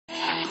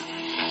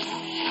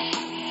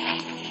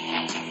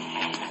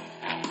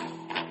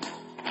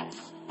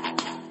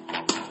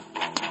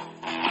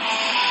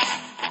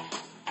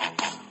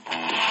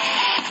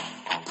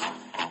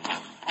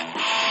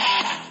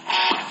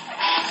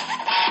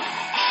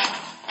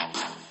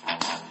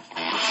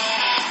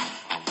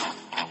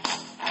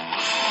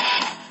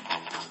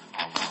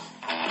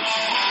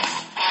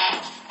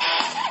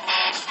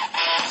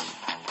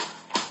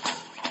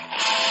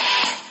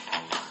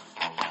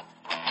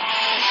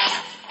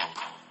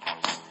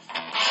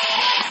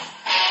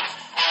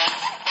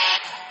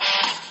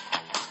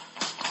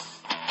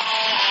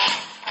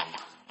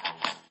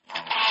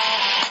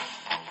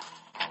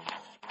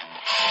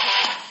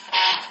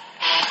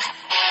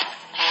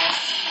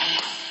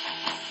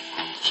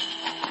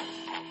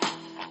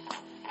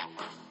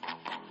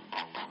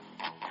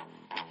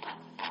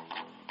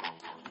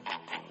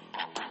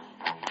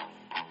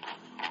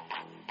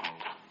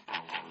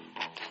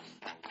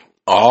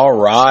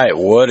right,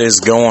 what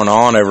is going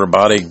on,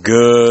 everybody?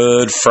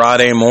 Good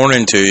Friday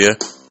morning to you.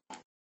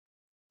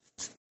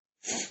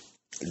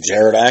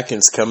 Jared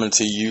Atkins coming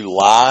to you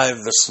live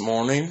this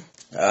morning.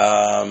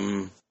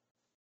 I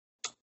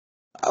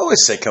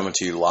always say coming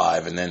to you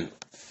live, and then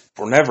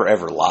we're never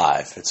ever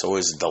live. It's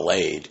always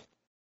delayed.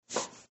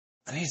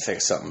 I need to think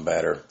of something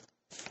better.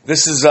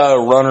 This is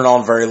running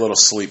on very little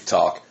sleep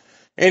talk.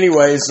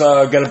 Anyways,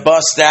 going to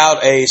bust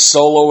out a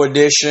solo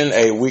edition,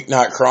 a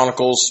Weeknight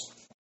Chronicles,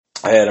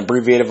 an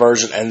abbreviated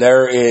version, and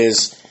there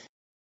is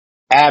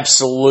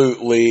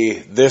absolutely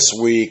this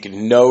week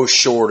no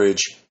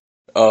shortage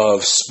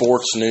of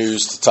sports news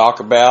to talk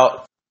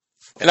about.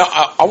 And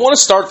I want to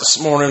start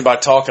this morning by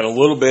talking a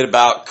little bit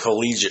about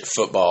collegiate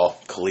football.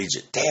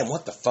 Damn,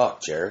 what the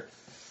fuck, Jared? A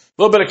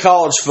little bit of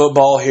college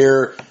football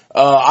here.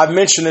 I've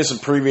mentioned this in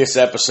previous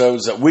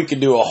episodes that we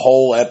could do a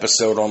whole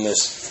episode on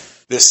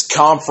this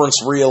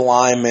conference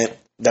realignment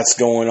that's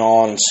going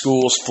on, and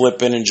schools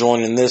flipping and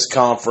joining this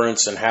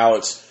conference and how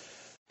it's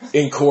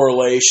in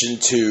correlation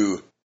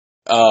to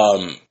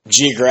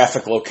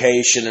geographic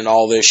location and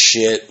all this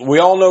shit. We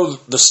all know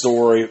the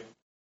story.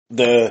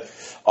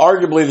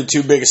 Arguably the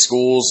two biggest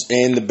schools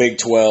in the Big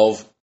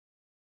 12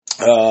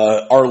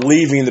 are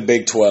leaving the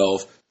Big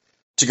 12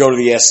 to go to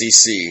the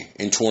SEC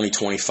in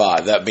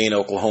 2025, that being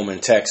Oklahoma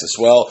and Texas.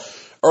 Well,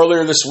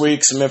 earlier this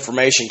week, some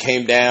information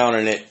came down,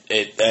 and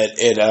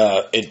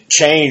it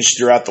changed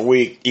throughout the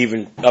week,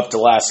 even up to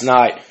last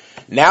night.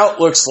 Now it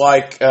looks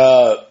like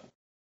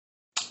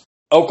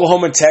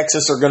Oklahoma and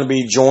Texas are going to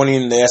be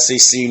joining the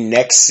SEC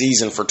next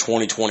season for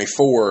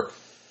 2024,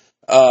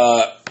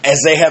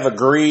 as they have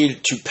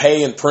agreed to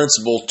pay in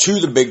principal to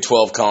the Big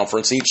 12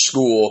 Conference, each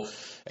school,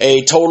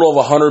 a total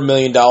of $100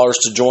 million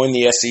to join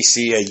the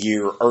SEC a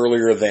year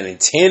earlier than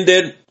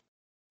intended.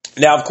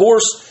 Now, of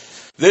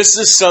course, this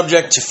is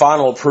subject to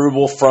final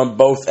approval from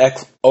both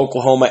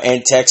Oklahoma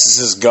and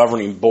Texas's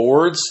governing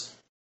boards.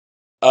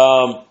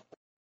 But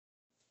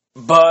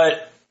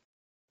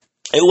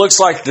it looks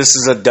like this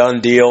is a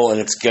done deal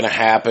and it's going to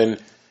happen.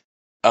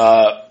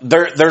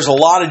 There's a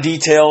lot of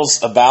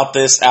details about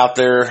this out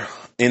there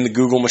in the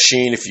Google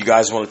machine. If you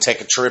guys want to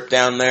take a trip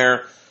down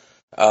there,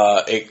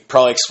 it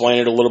probably explain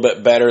it a little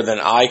bit better than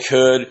I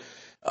could.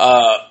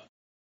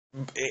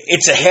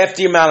 It's a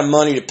hefty amount of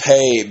money to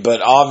pay,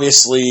 but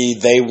obviously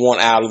they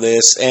want out of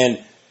this.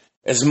 And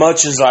as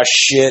much as I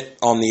shit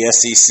on the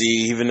SEC,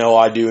 even though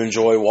I do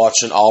enjoy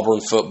watching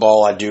Auburn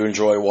football,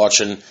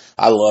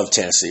 I love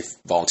Tennessee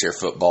Volunteer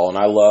football, and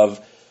I love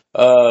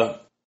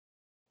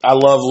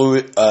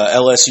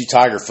LSU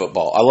Tiger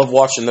football. I love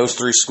watching those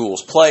three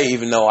schools play,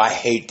 even though I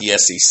hate the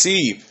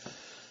SEC.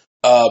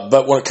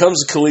 But when it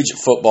comes to collegiate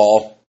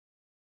football,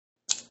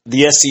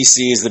 the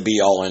SEC is the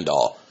be-all,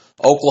 end-all.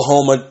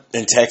 Oklahoma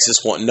and Texas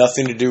want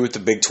nothing to do with the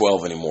Big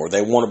 12 anymore.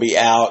 They want to be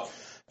out.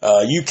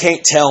 You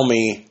can't tell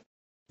me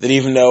that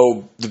even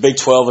though the Big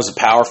 12 is a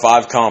Power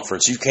 5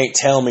 conference, you can't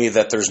tell me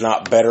that there's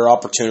not better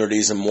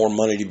opportunities and more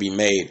money to be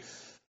made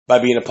by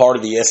being a part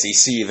of the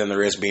SEC than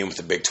there is being with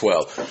the Big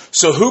 12.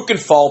 So who can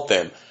fault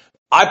them?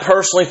 I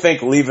personally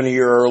think leaving a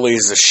year early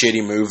is a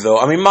shitty move, though.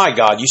 I mean, my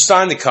God, you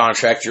signed the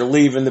contract, you're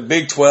leaving. The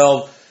Big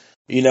 12,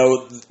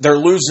 they're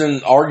losing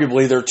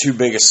arguably their two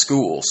biggest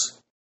schools.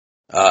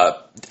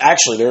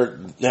 Actually,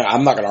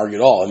 I'm not going to argue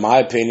at all. In my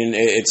opinion,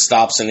 it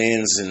stops and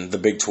ends in the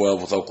Big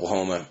 12 with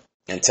Oklahoma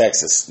and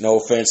Texas. No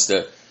offense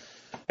to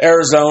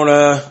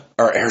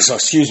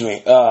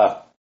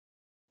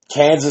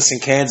Kansas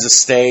and Kansas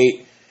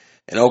State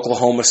and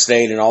Oklahoma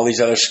State and all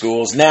these other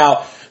schools.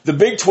 Now, the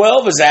Big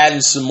 12 is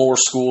adding some more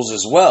schools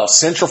as well.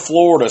 Central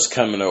Florida's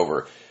coming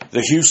over.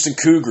 The Houston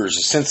Cougars,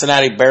 the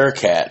Cincinnati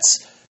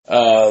Bearcats,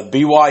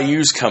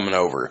 BYU's coming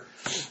over.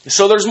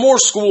 So there's more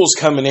schools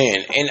coming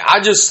in. And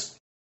I just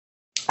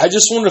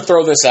want to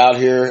throw this out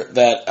here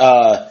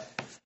that,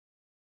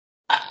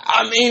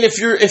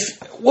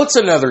 what's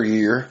another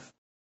year?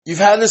 You've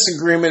had this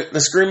agreement.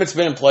 This agreement's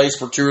been in place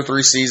for 2 or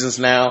 3 seasons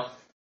now.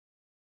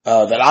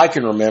 That I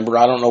can remember.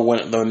 I don't know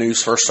when the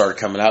news first started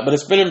coming out, but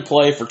it's been in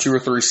play for 2 or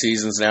 3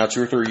 seasons now,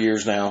 2 or 3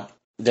 years now,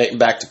 dating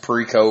back to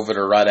pre-COVID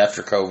or right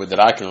after COVID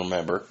that I can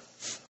remember.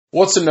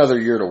 What's another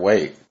year to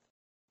wait?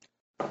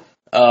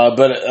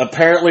 But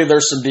apparently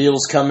there's some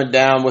deals coming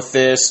down with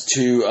this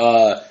to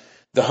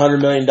the $100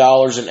 million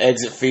in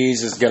exit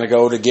fees is going to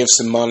go to give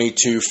some money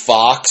to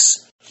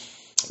Fox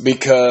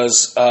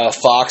because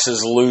Fox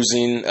is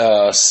losing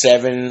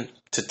 7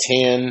 to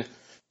 10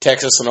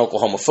 Texas and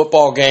Oklahoma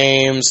football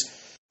games.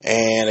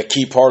 And a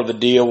key part of the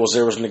deal was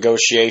there was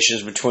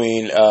negotiations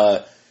between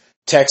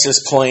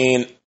Texas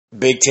playing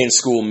Big Ten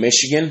school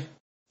Michigan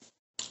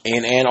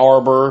in Ann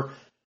Arbor.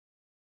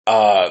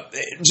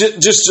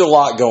 Just a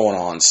lot going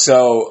on.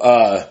 So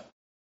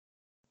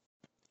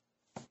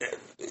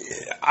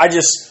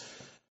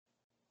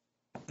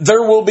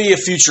there will be a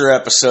future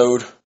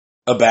episode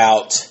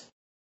about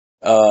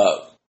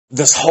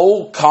this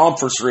whole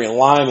conference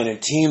realignment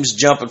and teams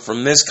jumping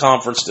from this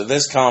conference to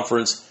this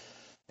conference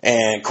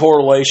and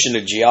correlation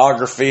to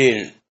geography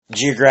and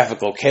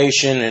geographic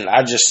location. And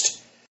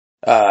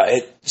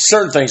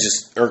Certain things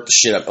just irk the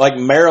shit up. Like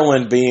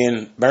Maryland's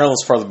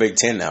part of the Big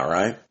Ten now,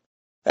 right?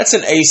 That's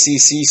an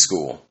ACC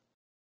school.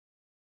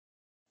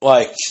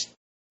 Like,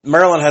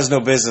 Maryland has no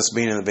business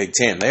being in the Big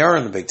Ten. They are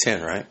in the Big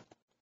Ten, right?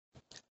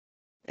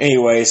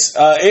 Anyways,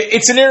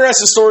 it's an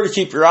interesting story to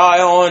keep your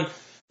eye on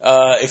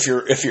if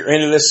you're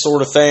into this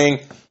sort of thing.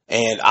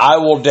 And I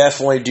will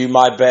definitely do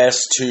my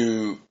best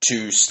to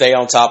stay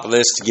on top of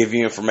this, to give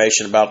you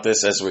information about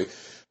this as we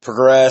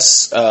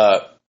progress.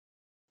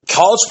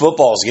 College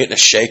football is getting a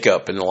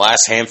shakeup in the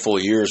last handful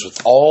of years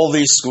with all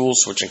these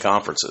schools switching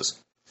conferences.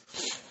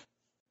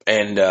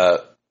 And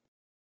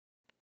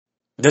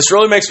this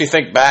really makes me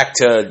think back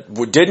to,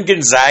 didn't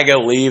Gonzaga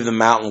leave the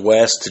Mountain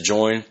West to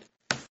join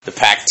the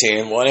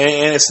Pac-10? Well,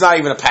 and it's not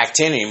even a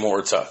Pac-10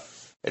 anymore. It's a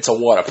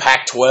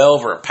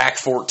Pac-12 or a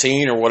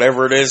Pac-14 or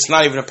whatever it is. It's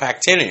not even a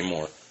Pac-10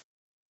 anymore.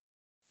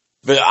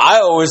 But I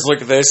always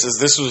look at this as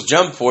this was a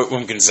jump point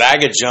when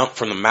Gonzaga jumped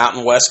from the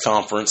Mountain West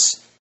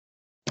Conference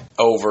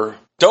over.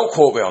 Don't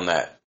quote me on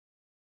that.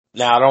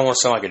 Now, I don't want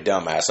to sound like a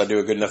dumbass. I do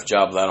a good enough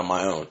job of that on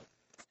my own.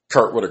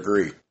 Kurt would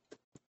agree.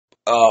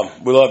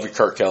 We love you,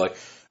 Kurt Kelly.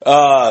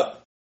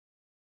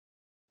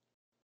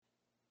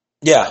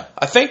 Yeah,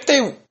 I think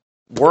they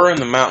were in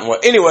the Mountain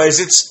West. Anyways,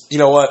 it's, you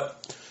know what?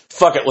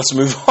 Fuck it, let's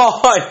move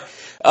on.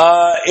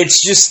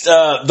 It's just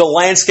the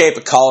landscape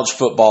of college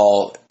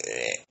football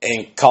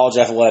and college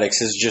athletics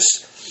has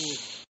just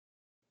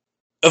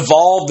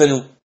evolved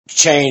and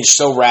changed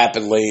so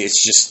rapidly.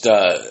 It's just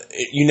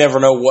you never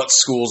know what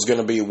school's going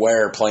to be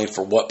where, playing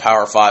for what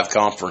Power 5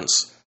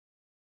 conference.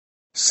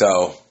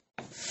 So,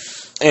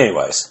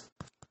 anyways,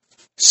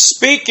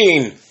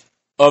 speaking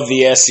of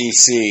the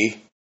SEC,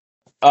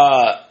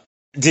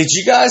 did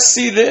you guys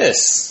see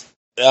this?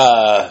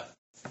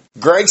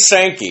 Greg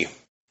Sankey.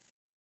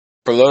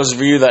 For those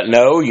of you that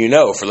know, you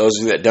know. For those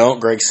of you that don't,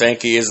 Greg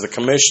Sankey is the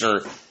commissioner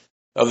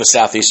of the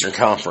Southeastern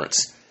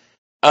Conference.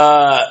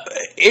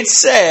 It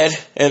said,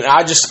 and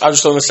I just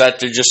throw this out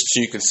there just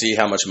so you can see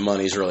how much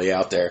money is really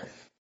out there.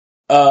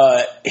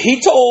 He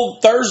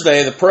told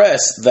Thursday, the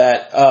press,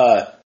 that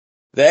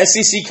the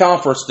SEC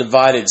Conference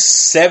divided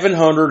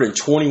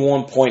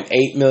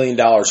 $721.8 million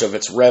of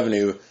its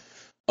revenue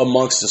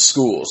amongst the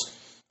schools.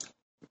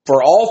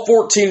 For all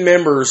 14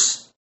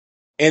 members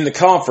in the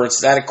conference,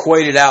 that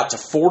equated out to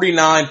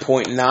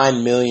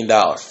 $49.9 million.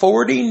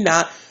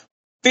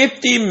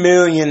 $50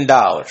 million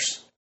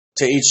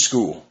to each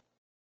school.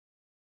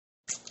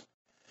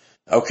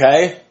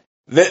 Okay?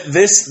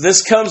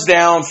 This comes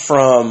down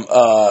from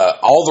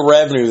all the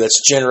revenue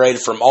that's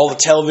generated from all the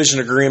television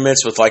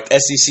agreements with like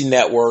SEC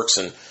networks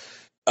and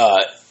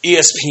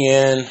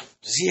ESPN.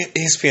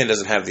 ESPN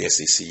doesn't have the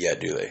SEC yet,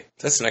 do they?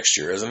 That's next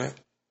year, isn't it?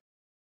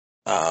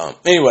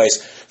 Anyways,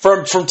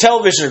 from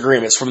television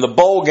agreements, from the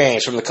bowl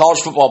games, from the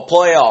college football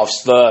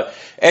playoffs, the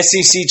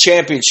SEC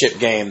championship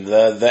game,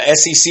 the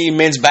SEC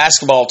men's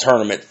basketball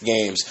tournament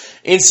games,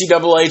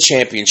 NCAA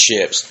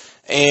championships,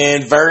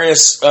 and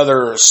various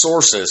other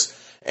sources.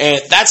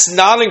 And that's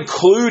not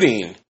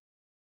including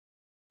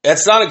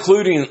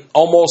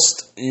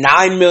almost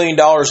 $9 million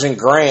in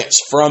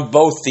grants from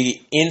both the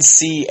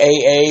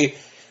NCAA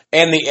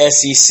and the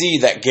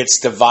SEC that gets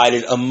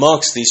divided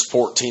amongst these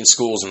 14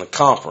 schools in the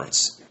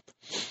conference.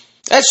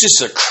 That's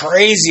just a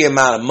crazy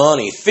amount of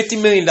money.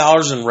 $50 million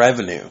in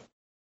revenue.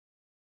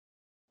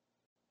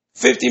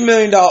 $50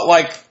 million,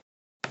 like,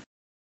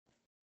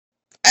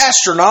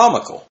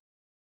 astronomical.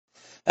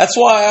 That's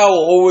why I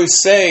will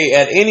always say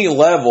at any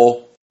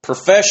level,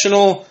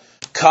 professional,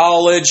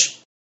 college,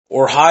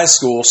 or high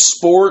school,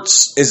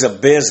 sports is a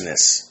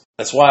business.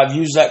 That's why I've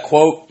used that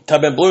quote until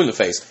I've been blue in the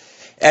face.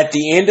 At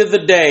the end of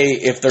the day,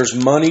 if there's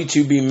money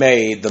to be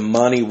made, the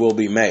money will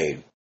be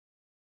made.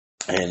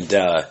 And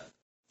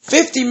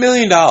 $50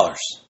 million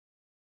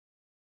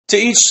to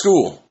each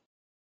school.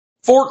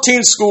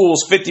 14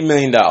 schools, $50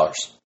 million.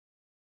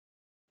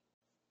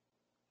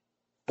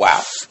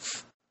 Wow.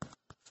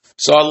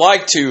 So I'd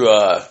like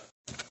to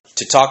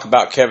talk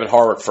about Kevin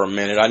Harvick for a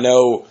minute. I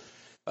know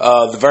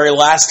the very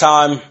last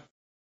time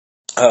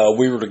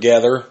we were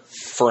together,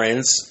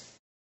 friends,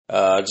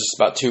 just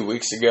about 2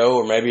 weeks ago,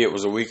 or maybe it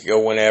was a week ago,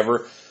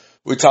 whenever,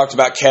 we talked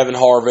about Kevin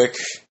Harvick.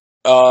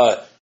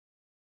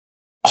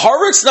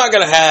 Harvick's not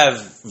going to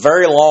have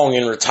very long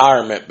in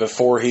retirement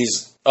before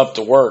he's up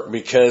to work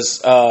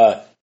because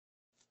as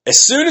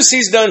soon as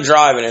he's done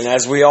driving, and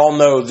as we all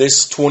know,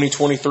 this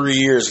 2023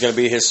 year is going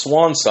to be his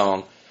swan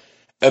song,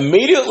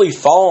 immediately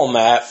following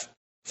that,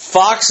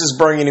 Fox is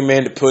bringing him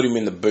in to put him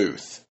in the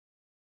booth.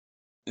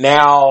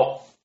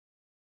 Now,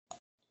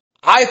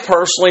 I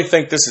personally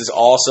think this is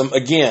awesome.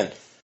 Again,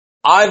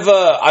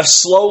 I've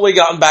slowly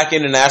gotten back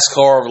into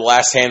NASCAR over the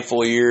last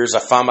handful of years. I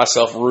find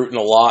myself rooting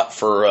a lot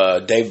for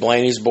Dave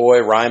Blaney's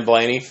boy, Ryan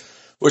Blaney,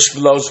 which for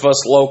those of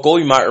us local,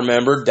 you might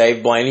remember,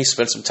 Dave Blaney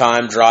spent some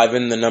time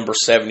driving the number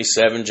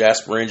 77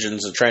 Jasper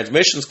Engines and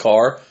Transmissions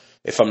car,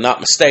 if I'm not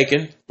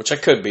mistaken, which I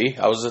could be.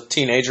 I was a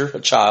teenager, a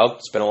child.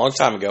 It's been a long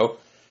time ago.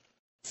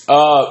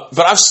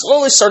 But I've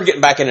slowly started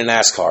getting back into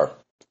NASCAR.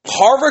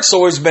 Harvick's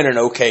always been an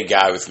okay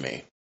guy with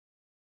me.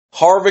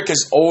 Harvick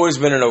has always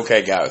been an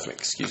okay guy with me.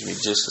 Excuse me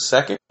just a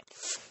second.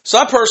 So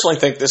I personally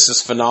think this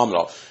is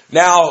phenomenal.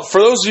 Now,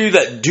 for those of you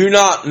that do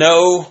not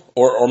know,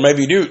 or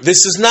maybe do,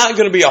 this is not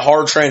going to be a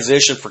hard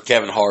transition for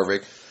Kevin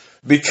Harvick,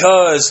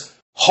 because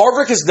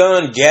Harvick has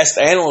done guest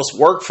analyst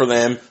work for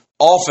them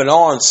off and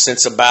on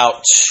since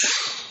about,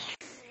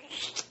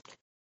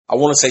 I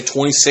want to say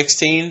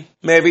 2016,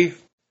 maybe,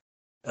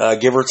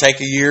 give or take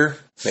a year,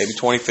 maybe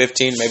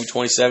 2015, maybe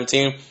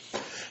 2017.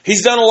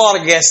 He's done a lot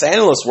of guest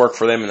analyst work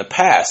for them in the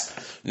past.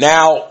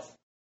 Now,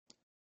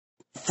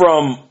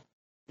 from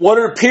what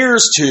it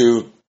appears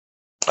to,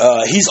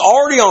 he's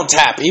already on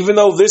tap. Even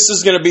though this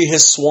is going to be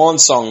his swan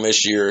song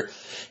this year,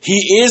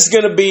 he is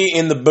going to be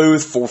in the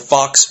booth for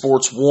Fox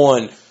Sports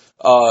 1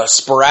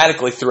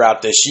 sporadically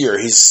throughout this year.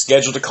 He's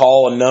scheduled to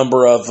call a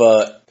number of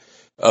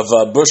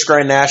Busch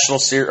Grand National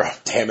Series. Oh,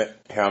 damn it.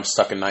 Here, I'm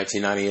stuck in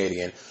 1998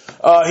 again.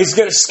 He's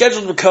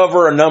scheduled to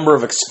cover a number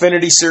of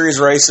Xfinity Series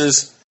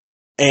races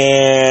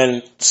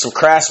and some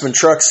Craftsman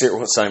Truck Series.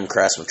 Well, it's not even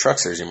Craftsman Truck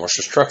Series anymore. It's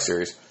just Truck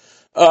Series.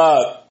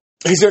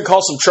 He's going to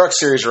call some Truck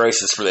Series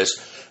races for this.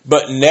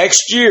 But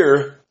next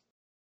year,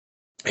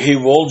 he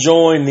will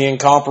join the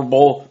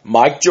incomparable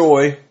Mike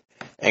Joy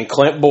and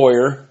Clint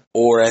Boyer,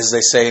 or as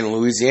they say in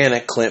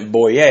Louisiana, Clint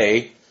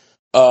Boyer.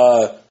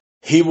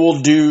 He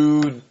will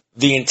do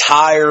the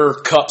entire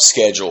Cup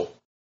schedule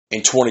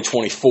in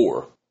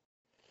 2024.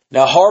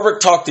 Now, Harvick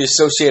talked to the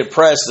Associated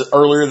Press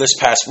earlier this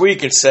past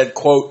week and said,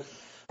 quote,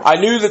 "I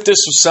knew that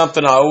this was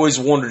something I always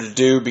wanted to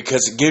do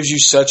because it gives you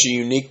such a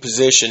unique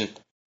position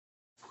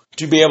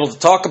to be able to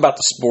talk about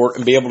the sport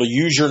and be able to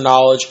use your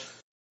knowledge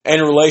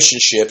and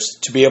relationships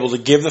to be able to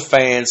give the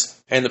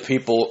fans and the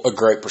people a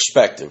great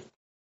perspective.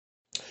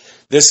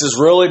 This has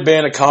really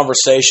been a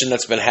conversation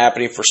that's been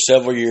happening for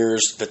several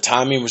years. The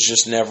timing was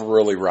just never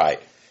really right.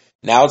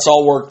 Now it's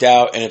all worked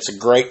out, and it's a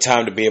great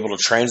time to be able to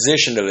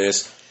transition to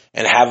this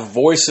and have a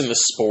voice in the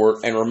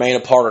sport and remain a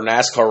part of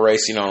NASCAR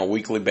racing on a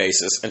weekly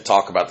basis and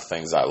talk about the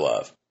things I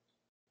love."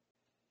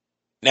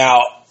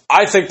 Now,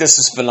 I think this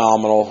is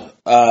phenomenal.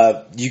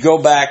 You go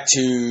back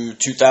to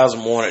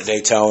 2001 at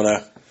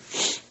Daytona.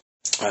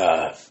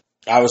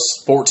 I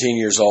was 14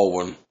 years old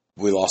when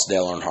we lost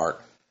Dale Earnhardt.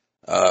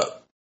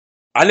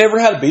 I never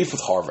had a beef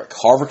with Harvick.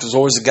 Harvick was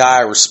always a guy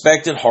I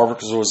respected.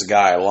 Harvick was always a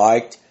guy I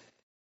liked.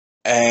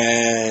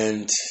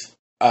 And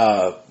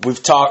we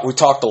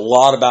talked a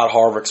lot about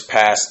Harvick's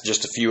past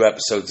just a few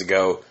episodes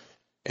ago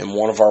in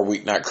one of our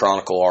Weeknight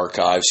Chronicle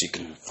archives. You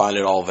can find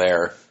it all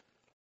there.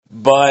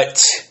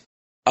 But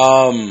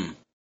I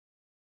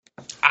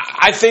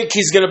think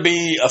he's going to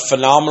be a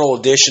phenomenal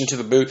addition to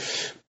the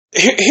booth.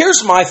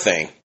 Here's my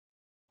thing.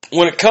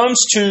 When it comes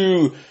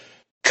to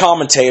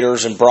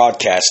commentators and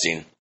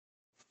broadcasting,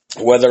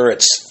 whether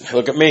it's,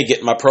 look at me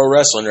getting my pro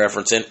wrestling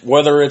reference in,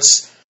 whether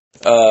it's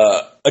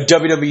a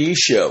WWE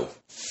show,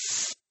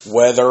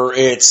 whether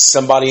it's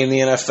somebody in the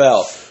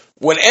NFL,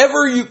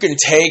 whenever you can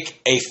take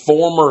a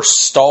former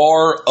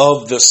star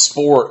of the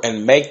sport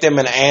and make them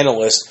an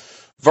analyst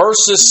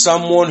versus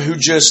someone who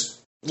just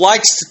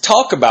likes to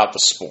talk about the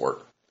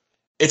sport,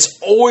 it's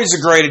always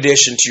a great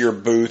addition to your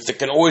booth that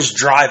can always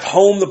drive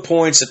home the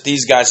points that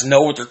these guys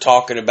know what they're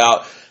talking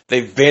about.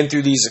 They've been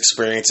through these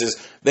experiences.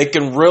 They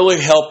can really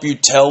help you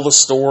tell the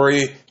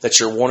story that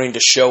you're wanting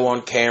to show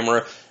on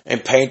camera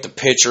and paint the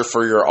picture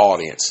for your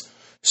audience.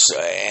 So,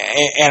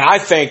 and I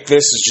think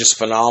this is just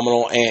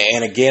phenomenal.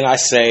 And again, I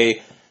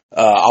say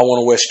I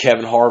want to wish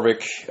Kevin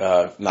Harvick,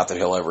 not that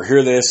he'll ever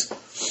hear this,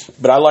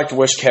 but I'd like to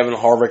wish Kevin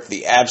Harvick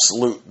the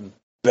absolute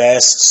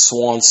best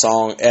swan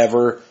song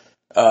ever.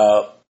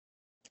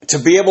 To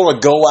be able to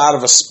go out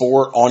of a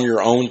sport on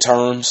your own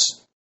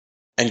terms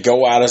and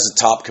go out as a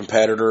top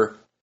competitor,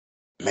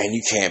 man,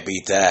 you can't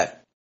beat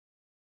that.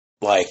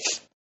 Like,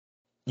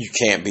 you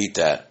can't beat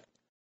that.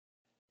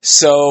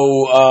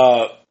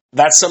 So,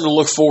 that's something to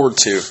look forward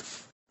to.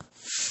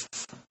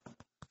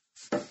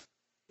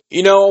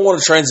 You know, I want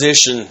to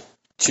transition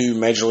to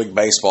Major League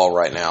Baseball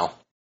right now.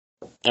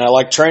 And I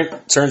like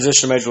transition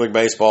to Major League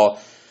Baseball,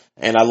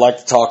 and I'd like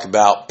to talk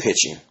about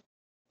pitching,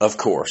 of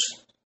course.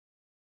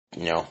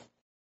 You know,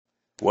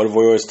 what have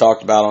we always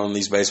talked about on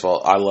these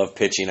baseball? I love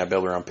pitching. I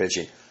build around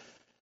pitching.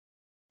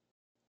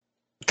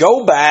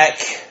 Go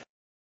back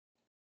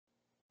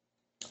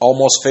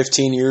almost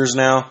 15 years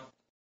now.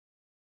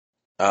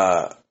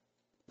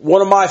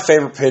 One of my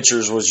favorite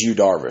pitchers was Yu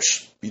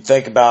Darvish. You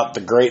think about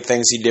the great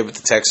things he did with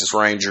the Texas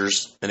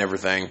Rangers and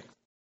everything.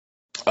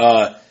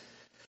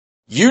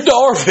 Yu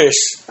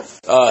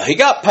Darvish, he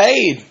got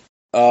paid,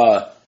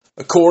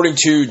 according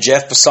to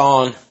Jeff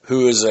Passan,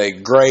 who is a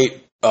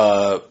great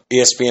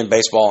ESPN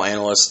baseball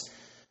analyst.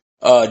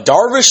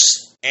 Darvish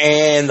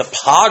and the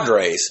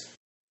Padres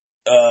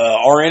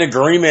are in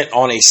agreement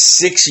on a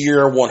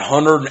 6-year,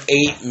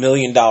 $108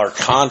 million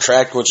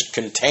contract, which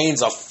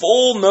contains a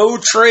full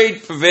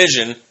no-trade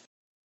provision.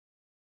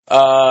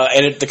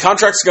 And the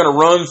contract's going to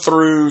run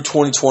through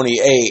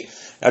 2028.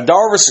 Now,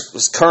 Darvish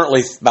is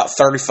currently about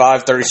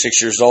 35,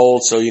 36 years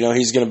old, so, you know,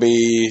 he's going to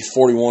be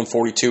 41,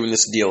 42 when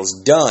this deal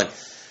is done.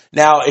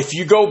 Now, if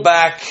you go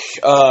back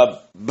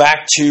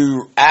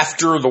to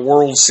after the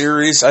World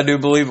Series, I do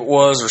believe it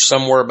was, or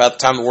somewhere about the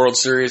time of the World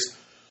Series,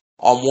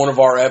 on one of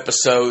our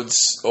episodes,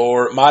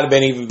 or it might have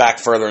been even back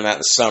further than that in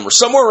the summer,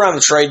 somewhere around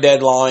the trade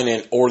deadline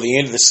or the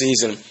end of the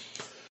season,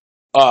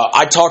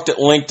 I talked at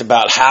length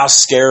about how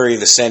scary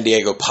the San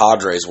Diego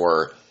Padres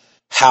were,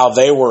 how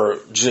they were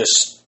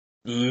just,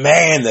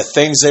 man, the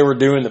things they were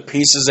doing, the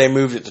pieces they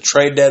moved at the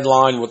trade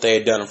deadline, what they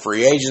had done in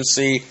free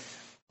agency,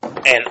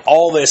 and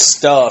all this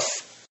stuff.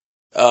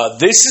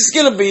 This is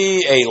going to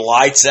be a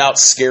lights-out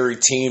scary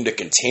team to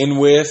contend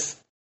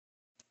with.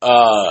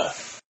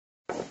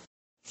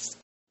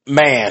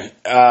 Man,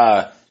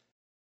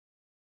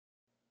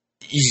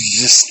 you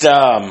just,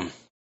 I'm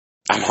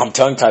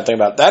tongue-tied thinking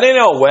about it. That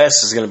NL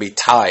West is going to be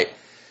tight.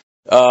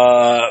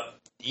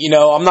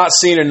 I'm not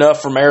seeing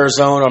enough from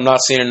Arizona. I'm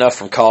not seeing enough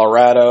from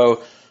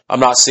Colorado. I'm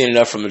not seeing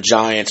enough from the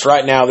Giants.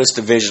 Right now, this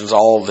division's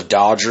all the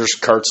Dodgers,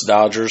 Kurt's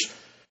Dodgers.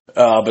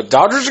 But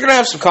Dodgers are going to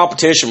have some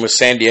competition with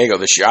San Diego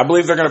this year. I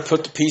believe they're going to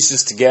put the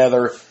pieces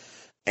together.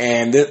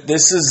 And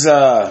this is,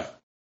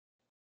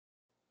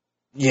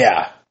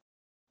 yeah.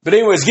 But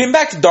anyways, getting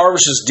back to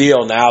Darvish's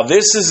deal now,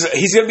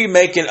 he's going to be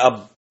making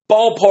a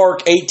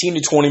ballpark $18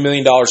 to $20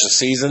 million a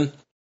season,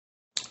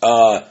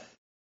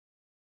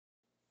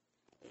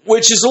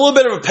 which is a little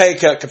bit of a pay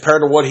cut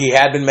compared to what he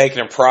had been making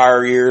in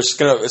prior years.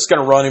 It's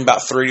going to run him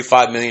about $3 to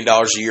 $5 million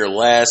a year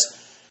less.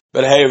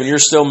 But hey, when you're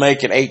still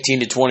making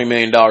 $18 to $20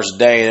 million a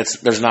day,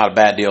 there's not a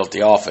bad deal at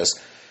the office.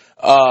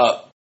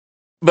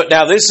 But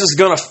now this is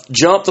going to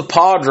jump the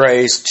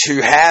Padres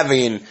to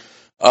having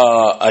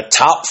a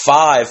top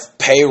 5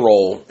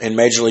 payroll in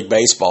Major League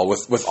Baseball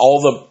with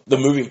all the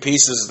moving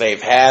pieces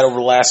they've had over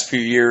the last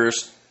few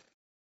years.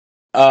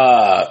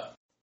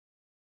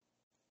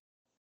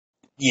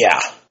 Yeah.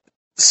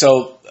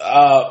 So,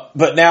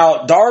 but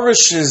now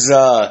Darvish is,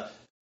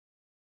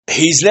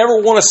 he's never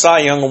won a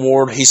Cy Young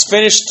Award. He's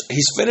finished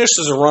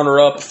as a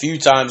runner-up a few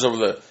times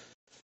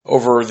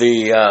over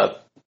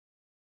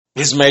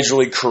his Major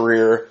League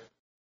career.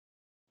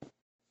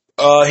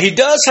 He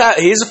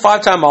is a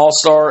 5-time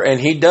All-Star, and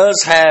he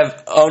does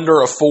have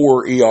under a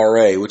 4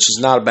 ERA, which is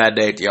not a bad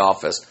day at the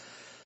office.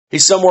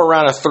 He's somewhere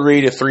around a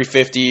 3 to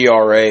 3.50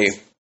 ERA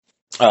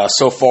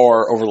so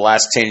far over the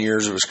last 10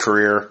 years of his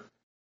career.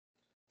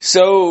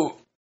 So,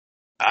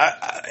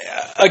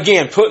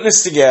 again, putting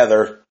this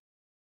together,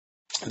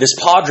 this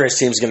Padres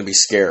team is going to be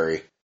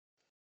scary.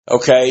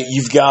 Okay,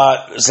 you've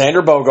got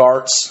Xander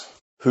Bogaerts,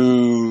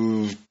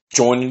 who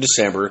joined in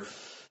December.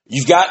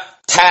 You've got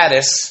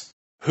Tatis,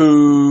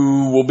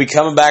 who will be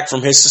coming back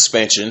from his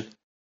suspension.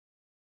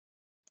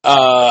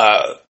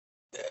 And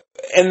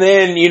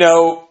then, you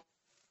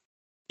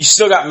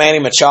still got Manny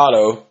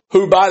Machado,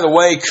 who, by the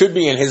way, could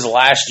be in his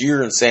last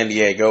year in San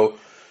Diego,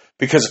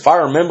 because if I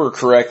remember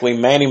correctly,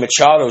 Manny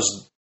Machado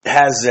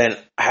has an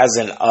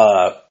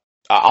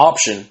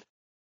option,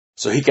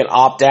 so he can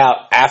opt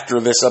out after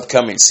this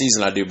upcoming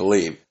season, I do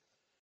believe.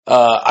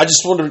 I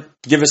just wanted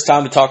to give us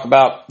time to talk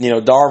about,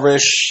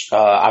 Darvish.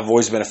 I've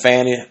always been a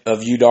fan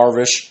of you,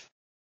 Darvish.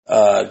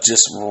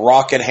 Just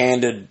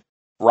rocket-handed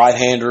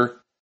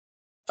right-hander.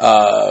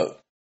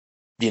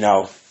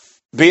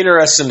 Be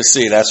interesting to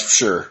see, that's for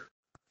sure.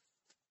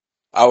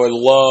 I would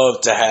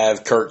love to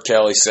have Kurt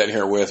Kelly sitting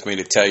here with me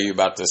to tell you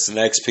about this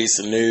next piece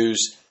of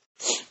news.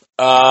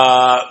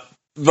 But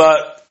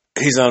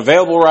he's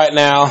unavailable right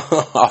now.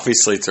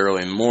 Obviously, it's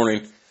early in the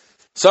morning.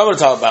 So I'm going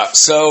to talk about,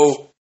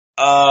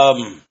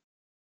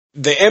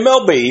 the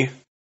MLB,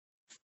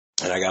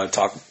 and I got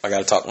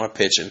to talk my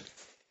pitching.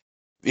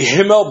 The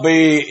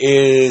MLB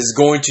is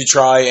going to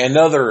try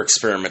another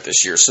experiment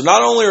this year. So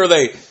not only are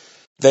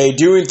they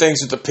doing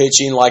things with the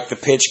pitching, like the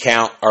pitch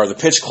count or the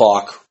pitch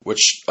clock,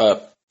 which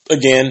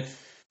again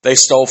they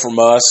stole from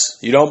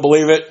us. You don't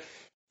believe it?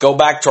 Go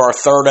back to our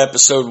 3rd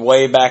episode,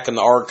 way back in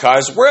the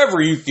archives,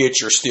 wherever you get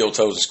your Steel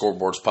Toes and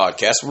Scoreboards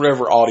podcast,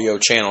 whatever audio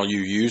channel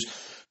you use.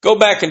 Go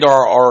back into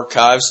our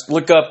archives,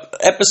 look up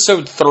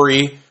episode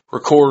 3,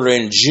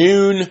 recorded in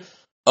June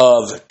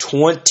of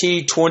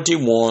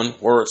 2021,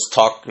 where it's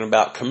talking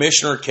about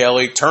Commissioner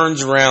Kelly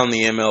turns around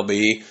the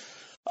MLB.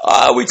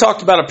 We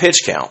talked about a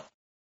pitch count.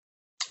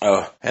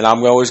 And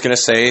I'm always going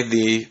to say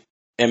the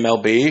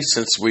MLB,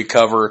 since we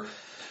cover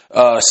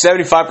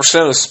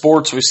 75% of the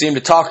sports we seem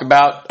to talk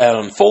about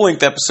on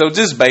full-length episodes,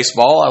 is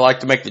baseball. I like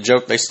to make the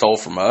joke they stole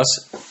from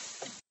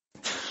us.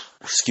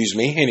 Excuse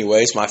me.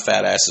 Anyways, my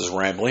fat ass is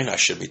rambling. I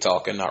should be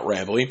talking, not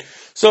rambling.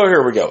 So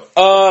here we go.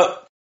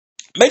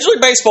 Major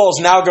League Baseball is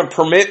now going to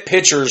permit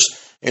pitchers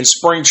in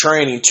spring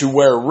training to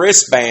wear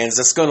wristbands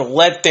that's going to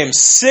let them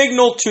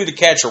signal to the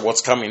catcher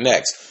what's coming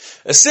next.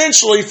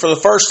 Essentially, for the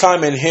first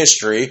time in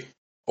history,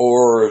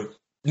 or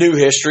new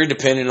history,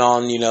 depending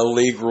on,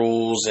 league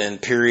rules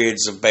and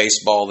periods of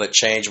baseball that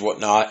change and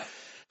whatnot,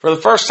 for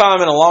the first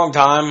time in a long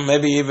time,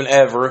 maybe even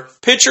ever,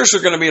 pitchers are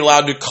going to be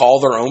allowed to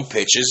call their own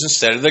pitches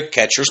instead of the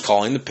catchers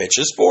calling the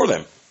pitches for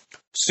them.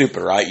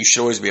 Stupid, right? You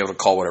should always be able to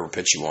call whatever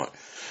pitch you want.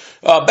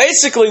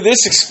 Basically,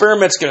 this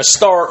experiment's going to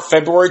start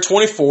February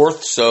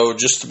 24th, so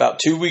just about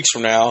 2 weeks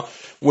from now,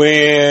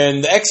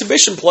 when the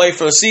exhibition play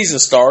for the season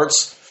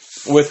starts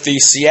with the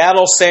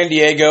Seattle, San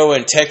Diego,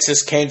 and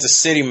Texas, Kansas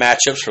City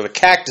matchups for the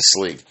Cactus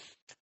League.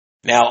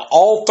 Now,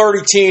 all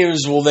 30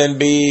 teams will then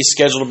be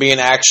scheduled to be in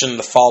action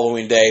the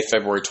following day,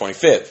 February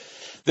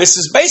 25th. This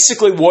is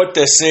basically what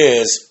this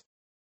is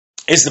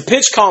the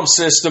PitchCom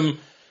system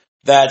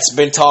that's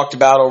been talked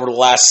about over the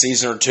last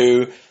season or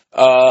two,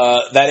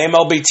 that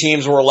MLB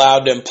teams were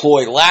allowed to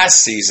employ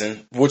last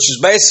season, which is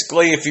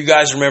basically, if you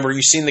guys remember,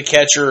 you've seen the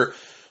catcher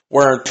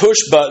wearing push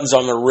buttons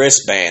on their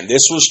wristband.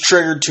 This was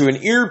triggered to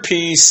an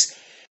earpiece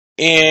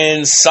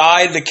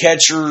inside the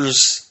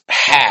catcher's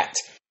hat.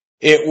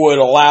 It would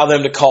allow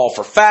them to call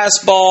for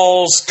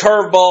fastballs,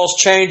 curveballs,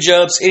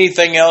 changeups,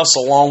 anything else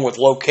along with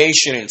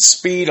location and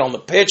speed on the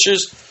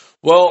pitches.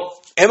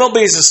 Well,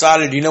 MLB's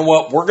decided, you know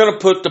what, we're going to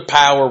put the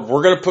power,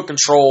 we're going to put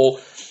control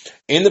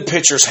in the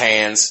pitcher's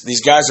hands.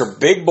 These guys are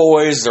big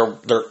boys,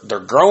 they're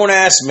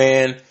grown-ass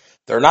men,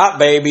 they're not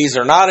babies,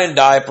 they're not in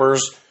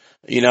diapers,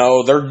 you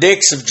know, their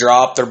dicks have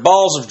dropped, their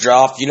balls have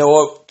dropped, you know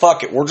what,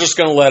 fuck it, we're just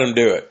going to let them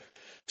do it.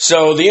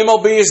 So the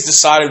MLB has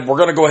decided we're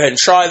going to go ahead and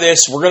try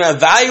this. We're going to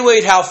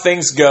evaluate how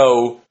things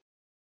go,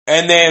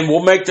 and then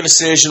we'll make the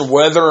decision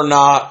whether or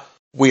not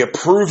we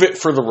approve it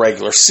for the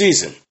regular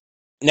season.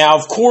 Now,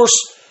 of course,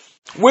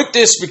 with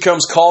this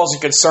becomes cause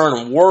and concern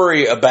and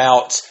worry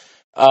about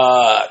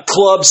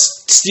clubs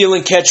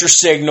stealing catcher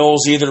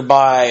signals, either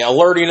by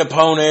alerting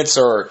opponents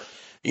or,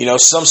 you know,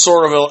 some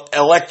sort of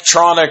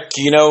electronic,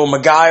 you know,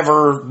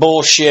 MacGyver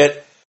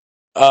bullshit.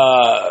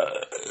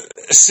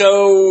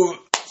 So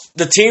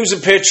the teams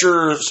and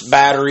pitchers'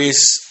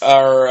 batteries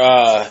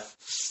are,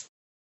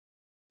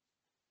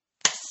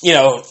 you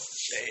know,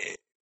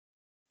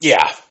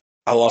 yeah,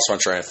 I lost my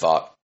train of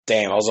thought.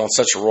 Damn, I was on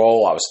such a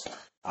roll. I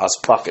was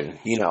fucking,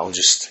 you know,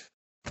 just.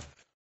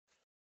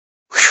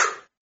 Whew.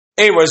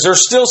 Anyways,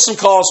 there's still some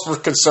cause for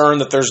concern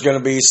that there's going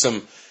to be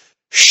some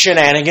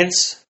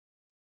shenanigans.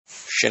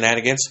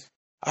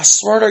 I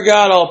swear to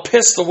God, I'll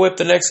pistol whip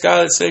the next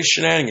guy that says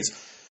shenanigans.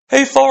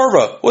 Hey,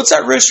 Favre, what's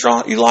that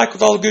restaurant you like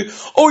with all the good?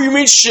 Oh, you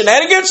mean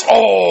shenanigans?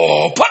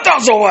 Oh, put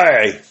those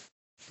away.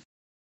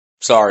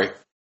 Sorry,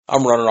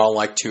 I'm running on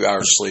like 2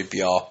 hours sleep,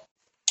 y'all.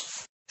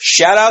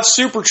 Shout out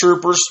Super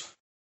Troopers,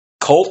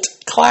 cult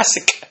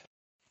classic.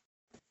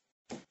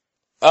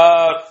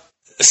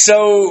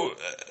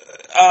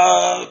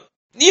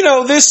 You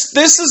know, this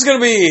is going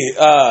to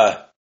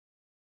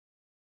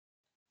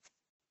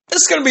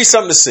be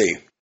something to see.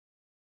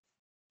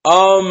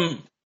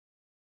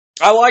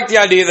 I like the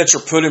idea that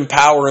you're putting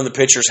power in the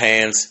pitcher's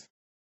hands.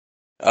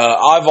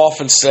 I've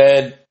often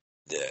said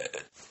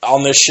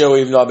on this show,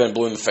 even though I've been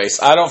blue in the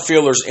face, I don't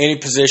feel there's any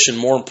position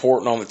more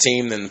important on the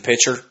team than the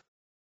pitcher.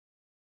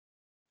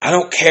 I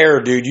don't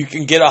care, dude. You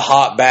can get a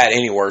hot bat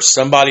anywhere.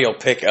 Somebody will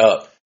pick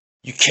up.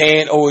 You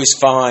can't always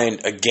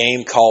find a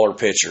game caller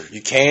pitcher.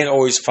 You can't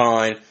always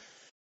find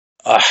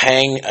a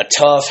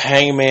tough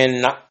hang him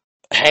in,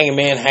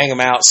 hang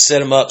him out,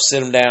 sit him up,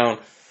 sit him down,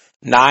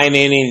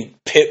 9-inning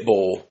pit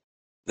bull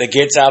that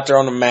gets out there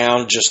on the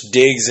mound, just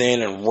digs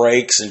in and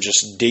rakes and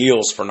just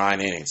deals for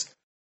 9 innings.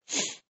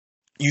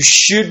 You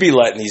should be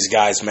letting these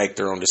guys make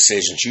their own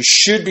decisions. You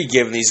should be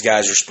giving these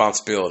guys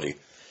responsibility.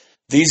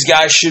 These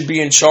guys should be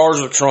in charge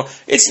of control.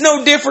 It's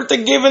no different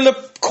than giving the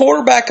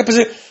quarterback a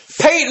position.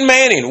 Peyton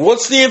Manning,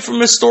 what's the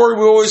infamous story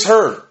we always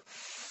heard?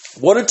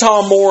 What did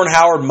Tom Moore and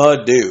Howard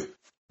Mudd do?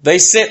 They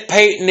sent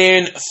Peyton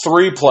in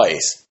 3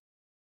 plays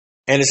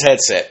and his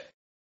headset.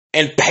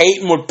 And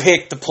Peyton would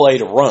pick the play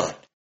to run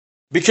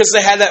because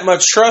they had that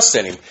much trust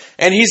in him.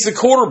 And he's the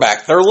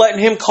quarterback. They're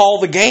letting him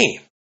call the game.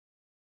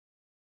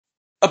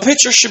 A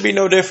pitcher should be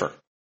no different.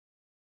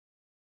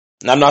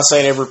 And I'm not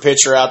saying every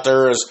pitcher out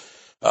there is,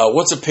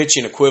 what's a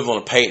pitching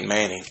equivalent of Peyton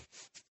Manning?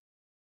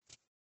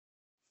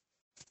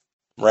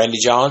 Randy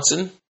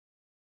Johnson,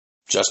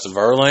 Justin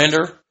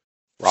Verlander,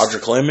 Roger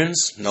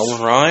Clemens,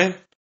 Nolan Ryan.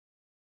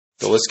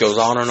 The list goes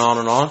on and on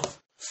and on. I'm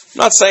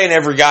not saying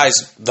every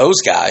guy's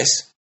those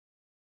guys,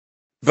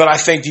 but I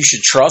think you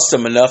should trust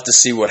them enough to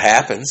see what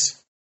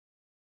happens.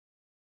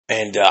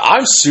 And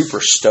I'm super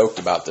stoked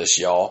about this,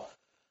 y'all.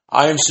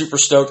 I am super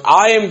stoked.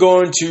 I am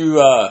going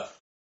to,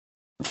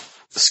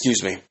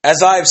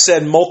 as I've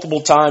said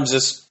multiple times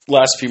this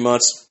last few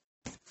months,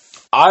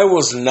 I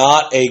was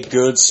not a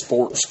good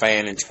sports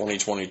fan in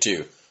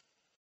 2022.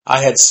 I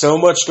had so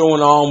much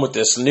going on with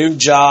this new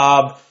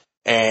job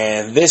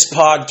and this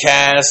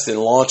podcast and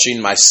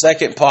launching my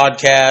second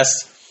podcast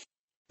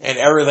and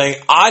everything.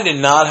 I did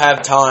not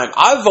have time.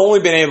 I've only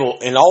been able,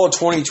 in all of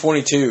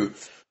 2022,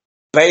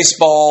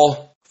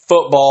 baseball,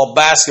 football,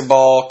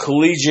 basketball,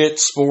 collegiate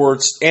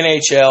sports,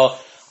 NHL,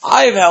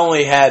 I've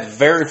only had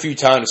very few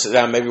time to sit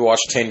down and maybe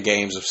watch 10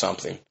 games of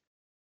something.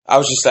 I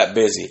was just that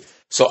busy.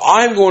 So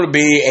I'm going to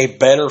be a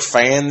better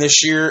fan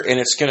this year, and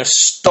it's going to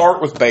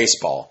start with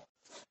baseball.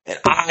 And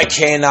I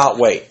cannot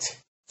wait.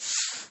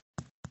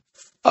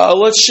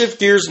 Let's shift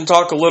gears and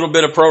talk a little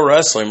bit of pro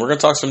wrestling. We're going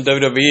to talk some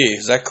WWE.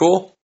 Is that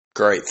cool?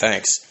 Great,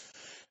 thanks.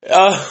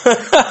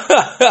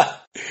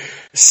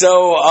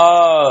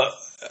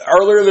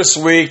 Earlier this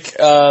week,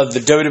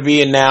 the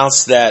WWE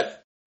announced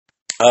that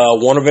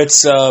one of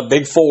its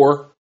big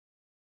four,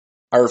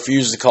 I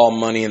refuse to call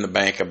Money in the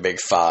Bank a big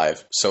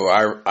five. So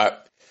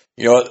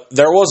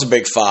there was a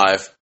big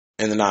five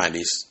in the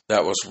 90s.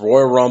 That was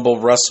Royal Rumble,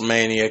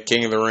 WrestleMania,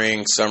 King of the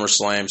Ring,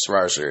 SummerSlam,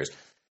 Survivor Series.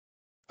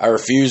 I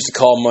refuse to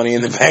call Money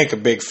in the Bank a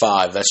big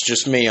five. That's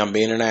just me. I'm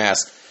being an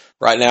ass.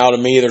 Right now, to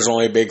me, there's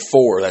only a big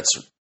four. That's,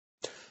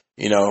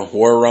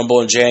 Royal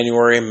Rumble in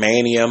January,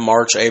 Mania,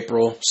 March,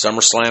 April,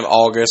 SummerSlam,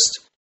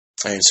 August,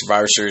 and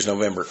Survivor Series,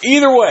 November.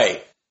 Either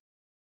way,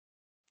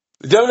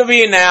 the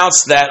WWE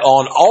announced that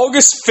on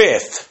August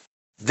 5th,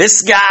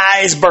 this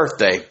guy's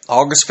birthday,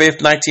 August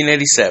 5th,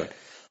 1987,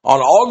 on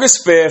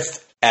August 5th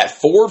at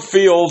Ford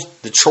Field,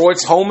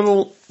 Detroit's home in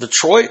the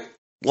Detroit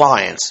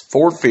Lions,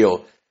 Ford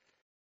Field,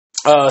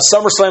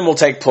 SummerSlam will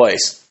take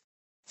place.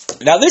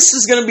 Now, this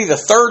is going to be the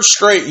third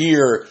straight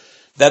year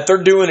that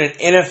they're doing an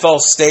NFL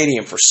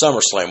stadium for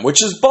SummerSlam,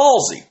 which is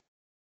ballsy.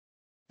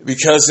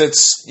 Because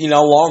it's,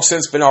 long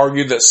since been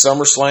argued that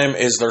SummerSlam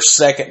is their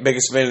second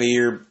biggest event of the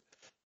year,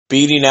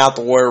 beating out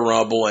the Royal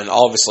Rumble, and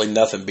obviously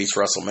nothing beats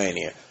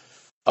WrestleMania.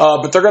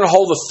 But they're going to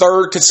hold the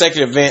third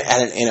consecutive event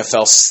at an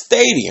NFL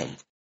stadium.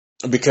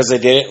 Because they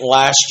did it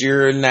last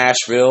year in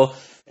Nashville,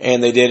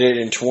 and they did it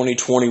in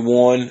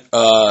 2021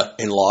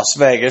 in Las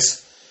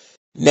Vegas.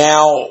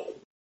 Now,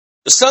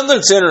 something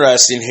that's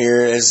interesting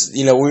here is,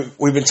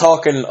 we've been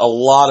talking a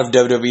lot of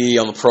WWE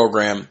on the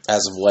program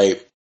as of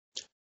late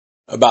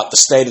about the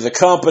state of the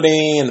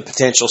company and the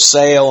potential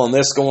sale and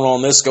this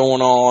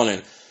going on,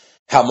 and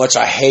how much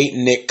I hate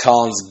Nick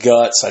Khan's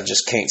guts. I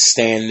just can't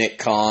stand Nick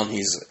Khan.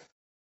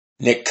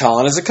 Nick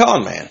Khan is a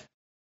con man.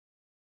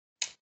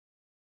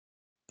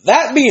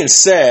 That being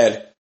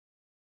said,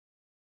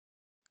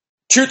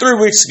 2 or 3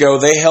 weeks ago,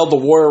 they held the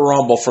Royal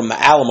Rumble from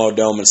the Alamo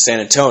Dome in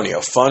San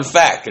Antonio. Fun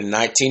fact, in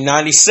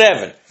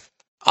 1997,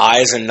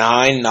 I as a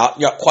 9,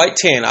 not quite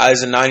 10, I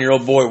as a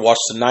 9-year-old boy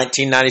watched the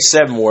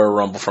 1997 Royal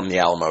Rumble from the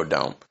Alamo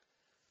Dome.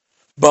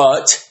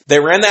 But they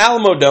ran the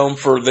Alamo Dome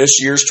for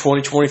this year's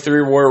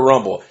 2023 Royal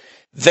Rumble.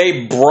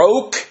 They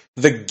broke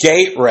the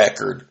gate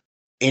record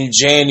in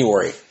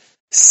January.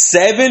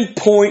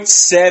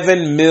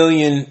 $7.7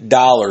 million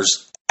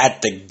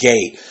at the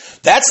gate.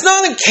 That's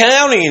not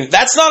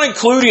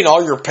including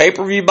all your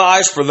pay-per-view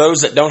buys for those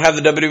that don't have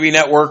the WWE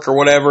Network or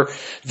whatever.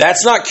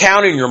 That's not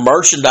counting your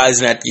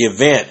merchandising at the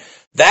event.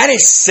 That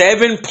is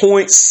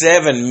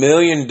 $7.7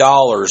 million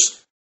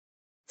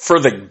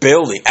for the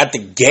building at the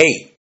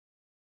gate.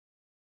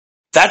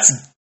 That's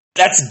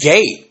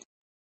gate.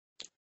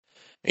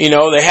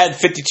 They had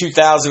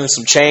 52,000 and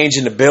some change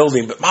in the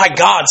building, but my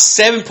God,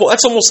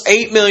 that's almost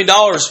 $8 million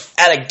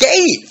at a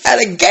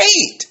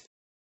gate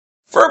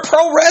for a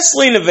pro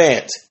wrestling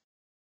event.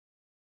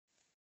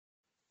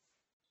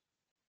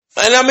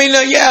 And I mean,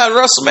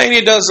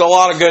 WrestleMania does a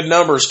lot of good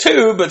numbers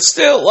too, but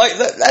still, like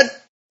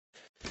that's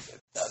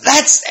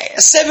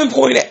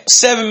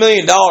 $7.7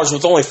 million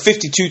with only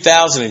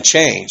 52,000 and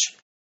change.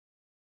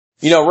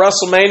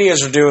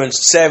 WrestleManias are doing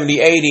 70,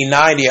 80,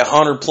 90,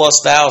 100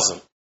 plus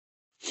thousand.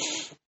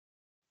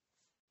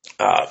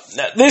 I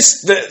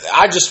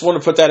just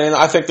want to put that in.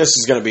 I think this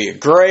is going to be a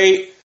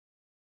great.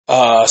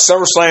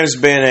 SummerSlam's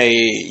been a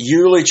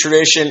yearly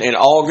tradition in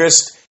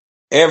August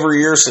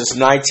every year since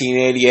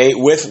 1988,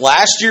 with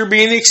last year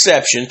being the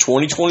exception.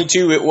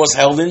 2022, it was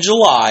held in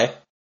July.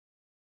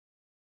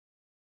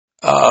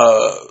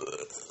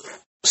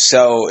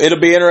 So it'll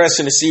be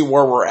interesting to see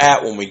where we're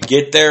at when we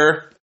get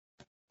there.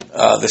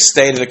 The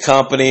state of the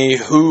company,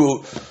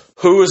 who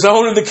is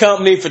owning the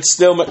company, if it's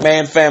still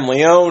McMahon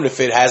family owned, if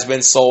it has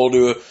been sold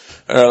to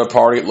another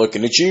party.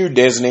 Looking at you,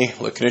 Disney.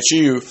 Looking at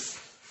you.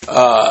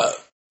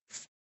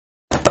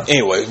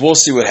 Anyways, we'll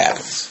see what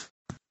happens.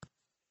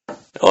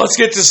 Let's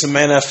get to some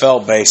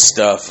NFL-based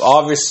stuff.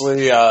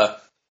 Obviously,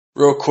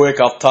 real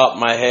quick off the top of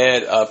my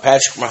head,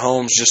 Patrick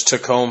Mahomes just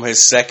took home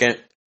his second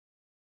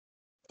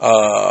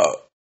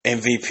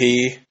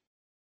MVP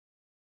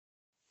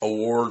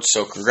award,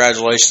 so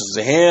congratulations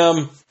to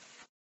him.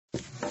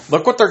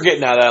 Look what they're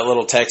getting out of that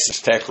little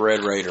Texas Tech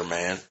Red Raider,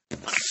 man.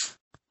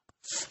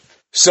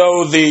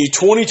 So the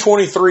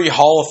 2023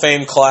 Hall of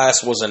Fame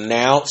class was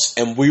announced,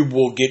 and we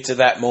will get to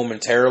that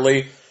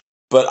momentarily,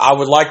 but I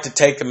would like to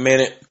take a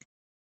minute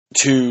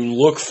to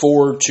look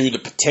forward to the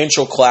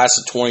potential class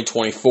of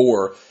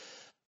 2024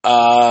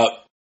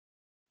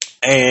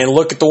 and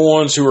look at the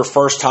ones who are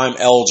first-time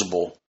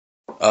eligible.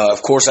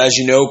 Of course, as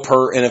you know,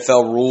 per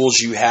NFL rules,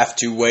 you have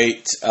to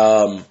wait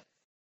 5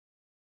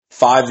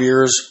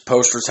 years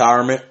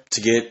post-retirement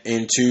to get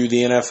into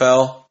the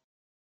NFL,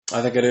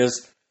 I think it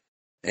is.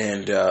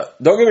 And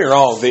don't get me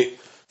wrong,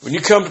 when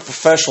you come to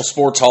Professional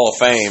Sports Hall of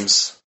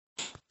Fames,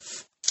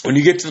 when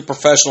you get to the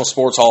Professional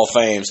Sports Hall of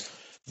Fames,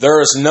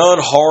 there is none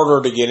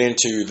harder to get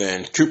into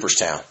than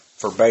Cooperstown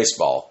for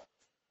baseball.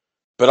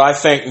 But I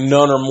think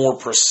none are more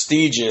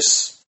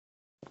prestigious,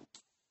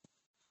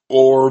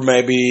 or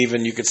maybe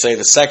even you could say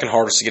the second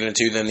hardest to get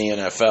into than the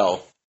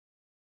NFL.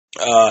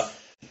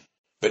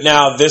 But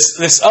now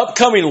this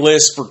upcoming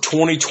list for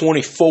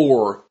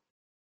 2024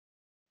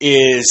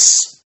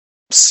 is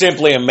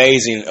simply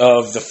amazing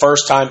of the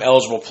first-time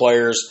eligible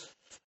players.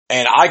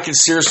 And I could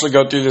seriously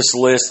go through this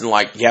list and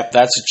like, yep,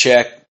 that's a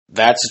check,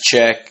 that's a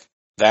check,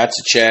 that's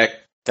a check,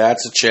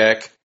 that's a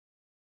check.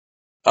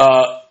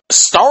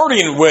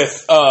 Starting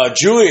with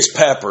Julius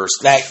Peppers,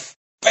 that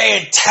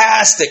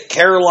fantastic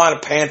Carolina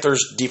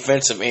Panthers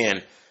defensive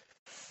end.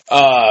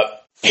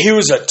 He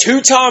was a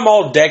 2-time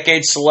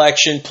All-Decade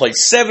selection, played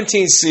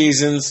 17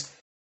 seasons.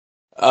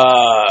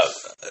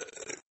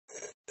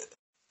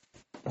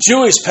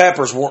 Julius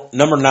Peppers,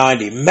 number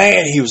 90.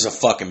 Man, he was a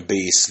fucking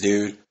beast,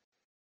 dude.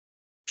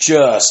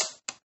 I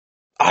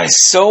have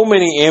so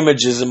many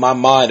images in my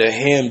mind of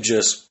him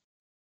just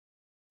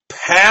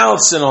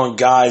pouncing on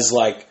guys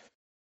like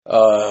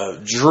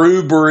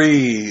Drew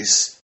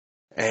Brees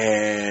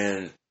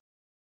and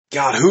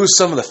God, who are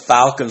some of the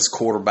Falcons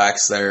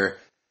quarterbacks there?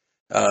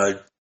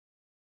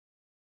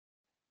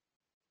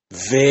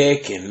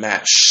 Vic and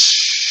Matt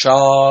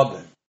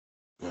Schaub.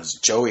 Was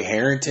Joey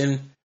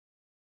Harrington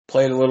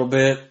played a little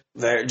bit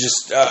there?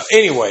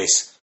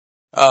 Anyways,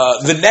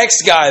 the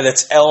next guy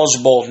that's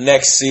eligible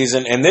next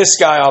season, and this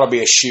guy ought to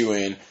be a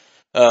shoo-in.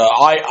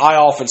 I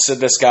often said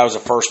this guy was a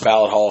first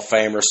ballot Hall of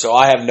Famer, so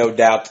I have no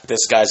doubt that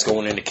this guy's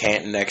going into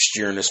Canton next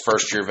year in his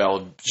first year of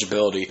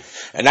eligibility,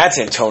 and that's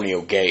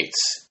Antonio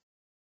Gates.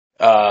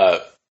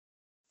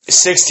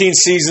 16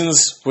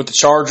 seasons with the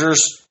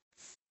Chargers,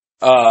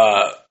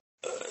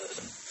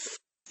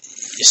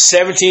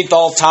 17th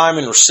all-time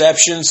in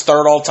receptions,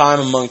 3rd all-time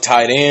among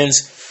tight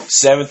ends,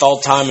 7th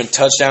all-time in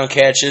touchdown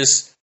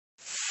catches.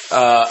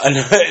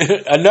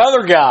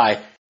 Another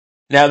guy.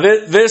 Now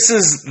this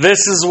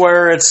is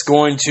where it's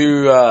going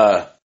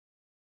to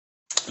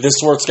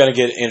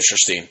get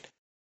interesting.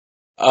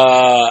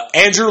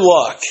 Andrew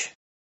Luck,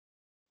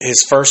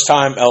 his first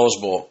time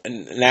eligible.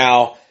 And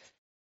now,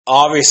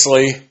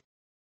 obviously,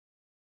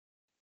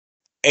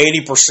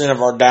 80%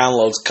 of our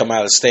downloads come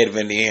out of the state of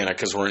Indiana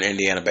because we're an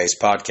Indiana-based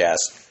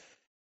podcast.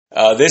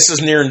 This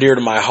is near and dear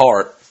to my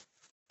heart.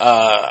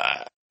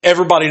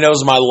 Everybody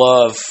knows my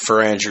love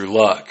for Andrew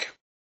Luck.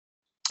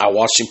 I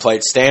watched him play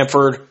at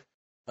Stanford.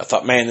 I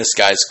thought, man, this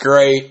guy's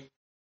great.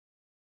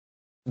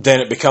 Then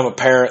it became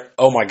apparent,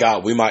 oh my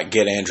God, we might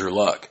get Andrew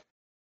Luck.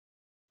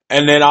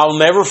 And then I'll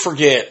never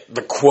forget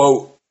the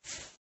quote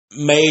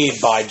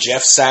made by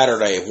Jeff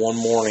Saturday one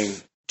morning,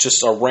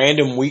 just a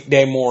random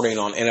weekday morning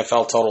on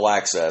NFL Total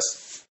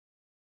Access.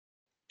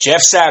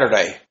 Jeff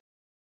Saturday,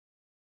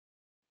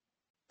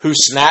 who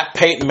snapped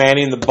Peyton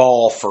Manning the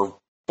ball for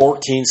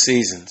 14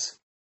 seasons,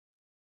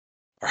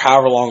 or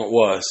however long it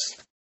was,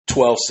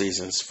 12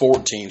 seasons,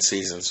 14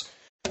 seasons.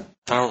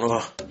 I don't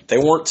know. They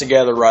weren't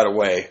together right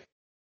away.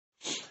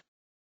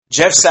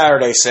 Jeff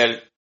Saturday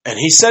said, and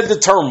he said the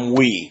term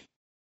we,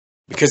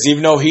 because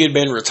even though he had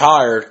been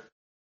retired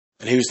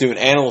and he was doing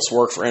analyst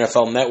work for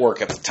NFL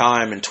Network at the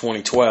time in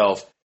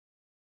 2012,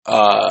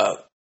 I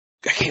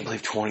can't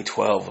believe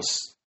 2012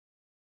 was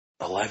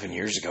 11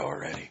 years ago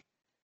already.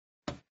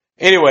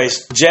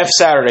 Anyways, Jeff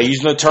Saturday,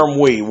 using the term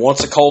we,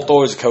 once a Colt,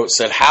 always a coach,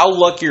 said, how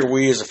lucky are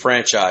we as a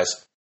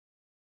franchise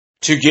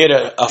to get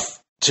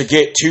to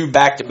get 2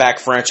 back-to-back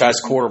franchise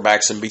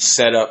quarterbacks and be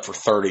set up for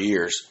 30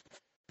 years.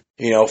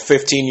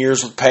 15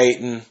 years with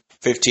Peyton,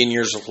 15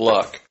 years with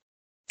Luck.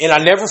 And I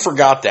never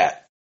forgot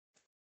that.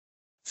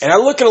 And I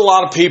look at a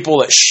lot of people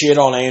that shit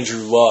on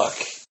Andrew Luck,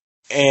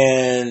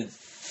 and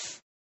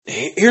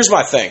here's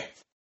my thing.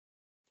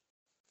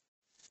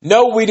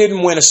 No, we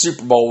didn't win a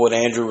Super Bowl when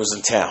Andrew was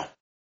in town.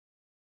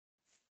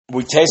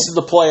 We tasted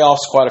the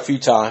playoffs quite a few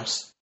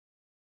times.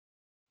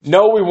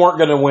 No, we weren't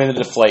going to win a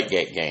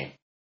Deflategate game.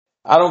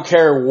 I don't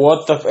care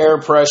what the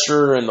air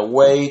pressure and the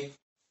weight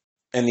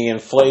and the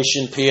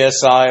inflation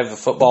PSI of the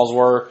footballs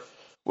were.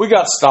 We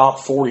got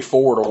stomped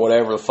 44 to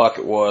whatever the fuck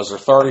it was, or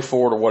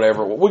 34 to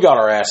whatever. We got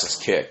our asses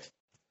kicked.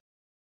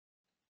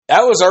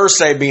 That was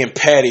Irsay being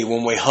petty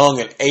when we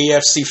hung an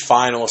AFC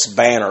finalist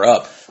banner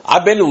up.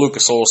 I've been to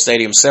Lucas Oil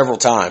Stadium several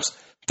times.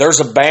 There's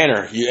a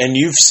banner, and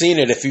you've seen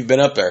it if you've been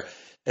up there.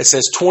 It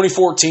says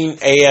 2014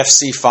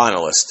 AFC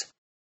finalist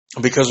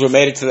because we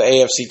made it to the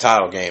AFC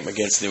title game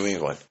against New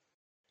England.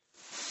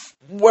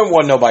 When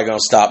wasn't nobody going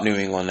to stop New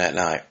England that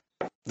night?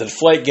 The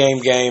Deflate game,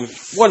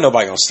 wasn't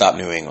nobody going to stop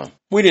New England.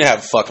 We didn't have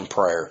a fucking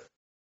prayer.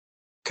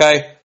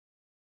 Okay?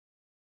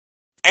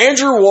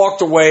 Andrew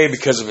walked away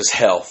because of his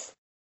health.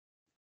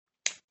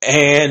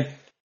 And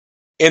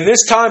in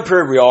this time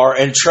period we are,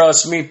 and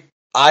trust me,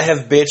 I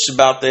have bitched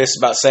about this,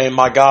 about saying,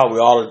 my God, we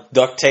ought to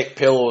duct tape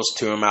pillows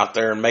to him out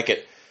there and make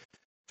it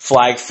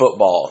flag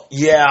football.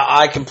 Yeah,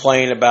 I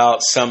complain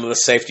about some of the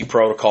safety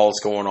protocols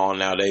going on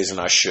nowadays, and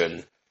I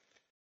shouldn't.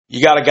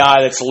 You got a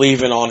guy that's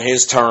leaving on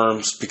his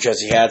terms because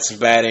he had some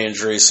bad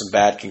injuries, some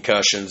bad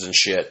concussions and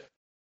shit.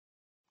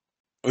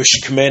 We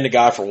should commend a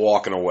guy for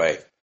walking away.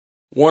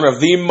 One of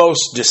the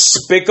most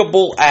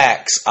despicable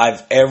acts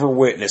I've ever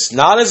witnessed,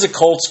 not as a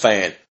Colts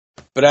fan,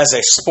 but as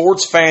a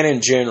sports fan in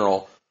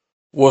general,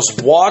 was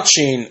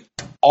watching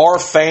our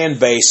fan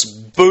base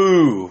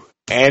boo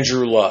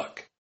Andrew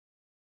Luck.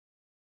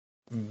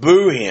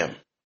 Boo him.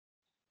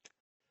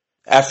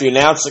 After the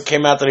announcement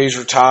came out that he's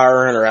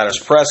retiring or at his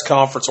press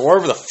conference or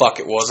wherever the fuck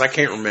it was, I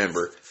can't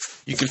remember.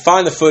 You can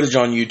find the footage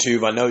on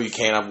YouTube. I know you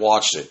can. I've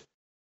watched it.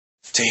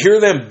 To hear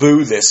them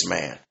boo this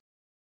man.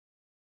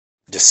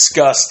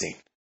 Disgusting.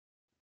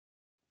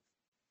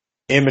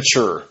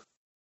 Immature.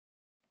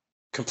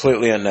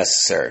 Completely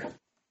unnecessary.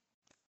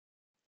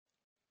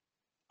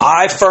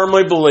 I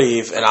firmly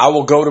believe, and I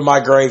will go to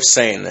my grave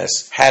saying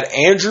this, had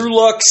Andrew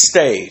Luck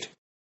stayed,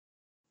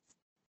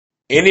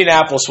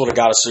 Indianapolis would have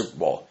got a Super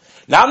Bowl.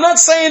 Now, I'm not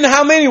saying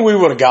how many we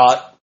would have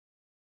got.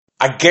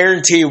 I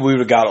guarantee we would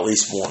have got at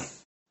least one.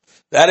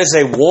 That is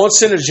a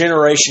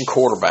once-in-a-generation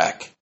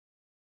quarterback.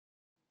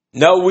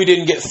 No, we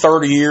didn't get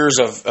 30 years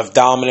of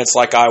dominance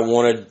like I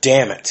wanted.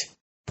 Damn it.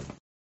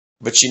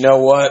 But you know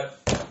what?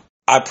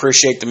 I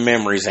appreciate the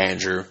memories,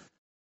 Andrew.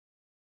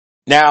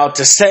 Now,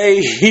 to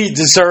say he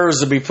deserves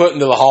to be put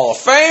into the Hall of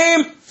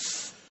Fame,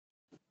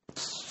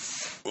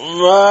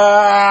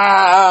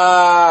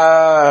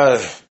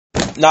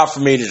 not for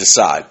me to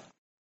decide.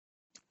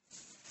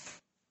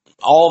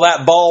 All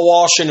that ball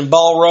washing and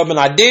ball rubbing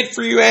I did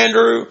for you,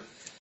 Andrew,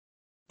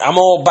 I'm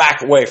all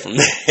back away from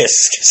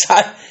this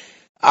because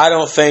I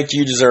don't think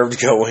you deserve to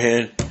go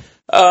in.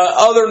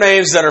 Other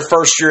names that are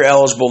first-year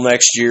eligible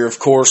next year, of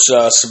course,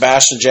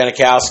 Sebastian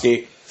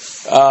Janikowski.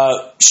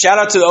 Shout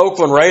out to the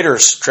Oakland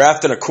Raiders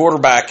drafting a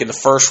quarterback in the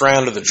first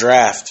round of the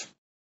draft.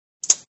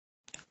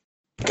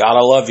 God,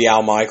 I love you,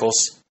 Al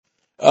Michaels.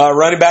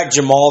 Running back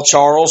Jamal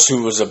Charles,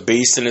 who was a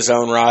beast in his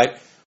own right.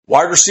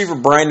 Wide receiver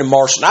Brandon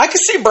Marshall. Now, I can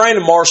see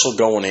Brandon Marshall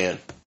going in.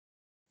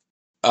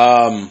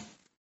 I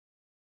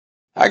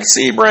can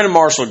see Brandon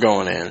Marshall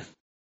going in.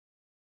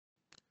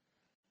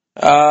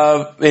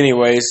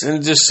 Anyways,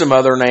 and just some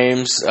other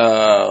names.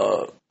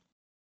 I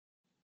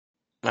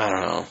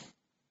don't know.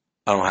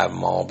 I don't have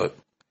them all, but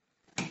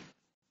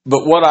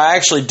what I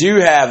actually do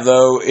have,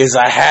 though, is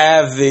I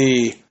have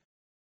the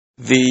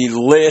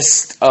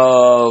list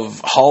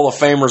of Hall of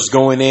Famers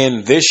going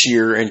in this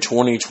year in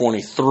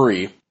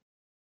 2023.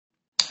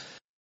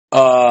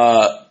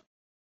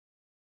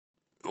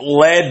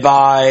 Led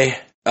by,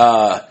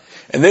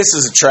 and this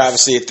is a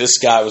travesty if this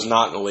guy was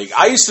not in the league.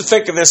 I used to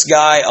think of this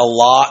guy a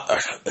lot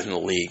in the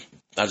league.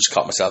 I just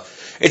caught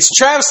myself. It's a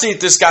travesty if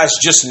this guy's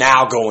just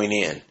now going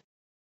in.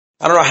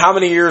 I don't know how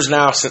many years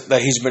now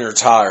that he's been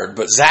retired,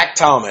 but Zach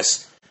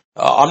Thomas,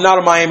 I'm not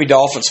a Miami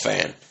Dolphins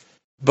fan,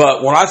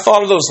 but when I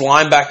thought of those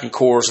linebacking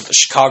cores that the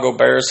Chicago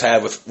Bears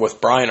had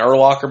with Brian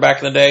Urlacher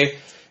back in the day,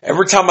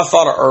 every time I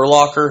thought of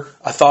Urlacher,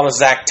 I thought of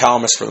Zach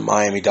Thomas for the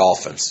Miami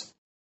Dolphins.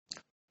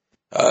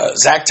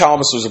 Zach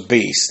Thomas was a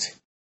beast.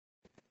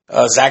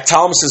 Zach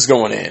Thomas is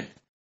going in.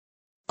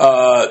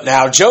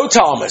 Now, Joe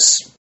Thomas,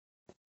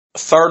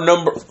 third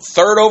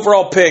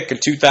overall pick in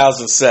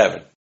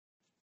 2007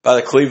 by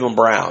the Cleveland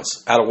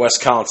Browns out of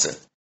Wisconsin.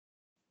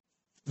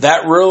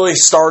 That really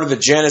started the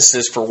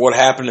genesis for what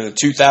happened in the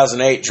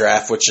 2008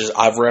 draft, which is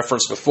I've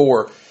referenced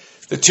before.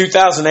 The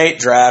 2008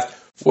 draft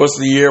was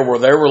the year where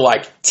there were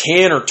like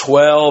 10 or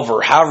 12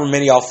 or however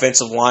many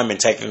offensive linemen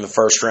taken in the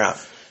first round.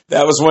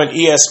 That was when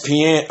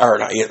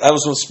that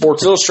was when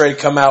Sports Illustrated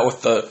come out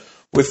with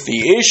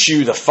the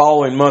issue the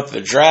following month of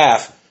the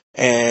draft,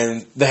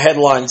 and the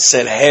headline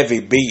said heavy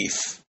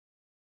beef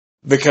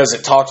because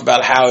it talked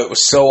about how it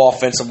was so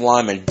offensive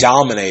lineman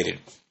dominated.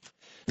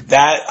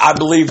 That I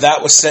believe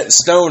that was set in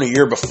stone a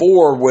year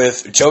before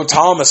with Joe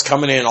Thomas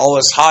coming in, all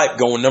this hype,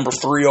 going number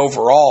 3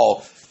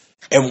 overall,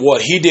 and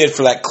what he did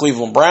for that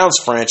Cleveland Browns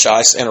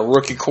franchise, and a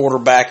rookie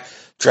quarterback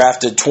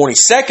drafted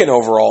 22nd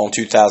overall in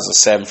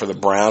 2007 for the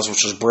Browns,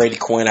 which was Brady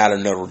Quinn out of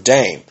Notre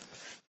Dame.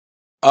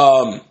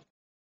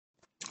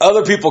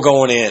 Other people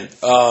going in.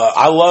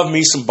 I love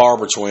me some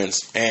Barber twins,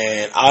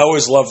 and I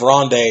always loved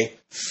Rondé,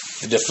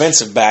 the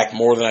defensive back,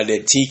 more than I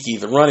did Tiki,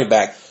 the running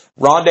back.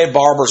 Rondé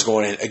Barber's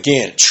going in.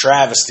 Again,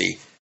 travesty.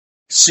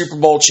 Super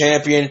Bowl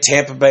champion,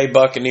 Tampa Bay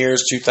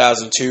Buccaneers,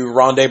 2002.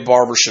 Rondé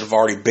Barber should have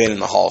already been in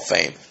the Hall of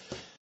Fame.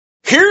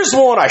 Here's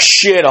one I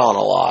shit on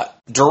a lot.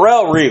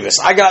 Darrelle Revis.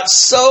 I got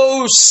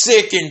so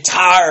sick and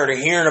tired of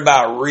hearing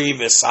about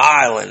Revis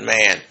Island,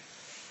 man.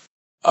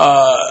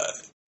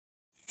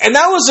 And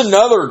that was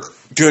another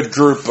good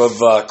group of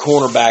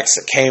cornerbacks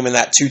that came in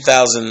that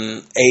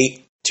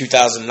 2008,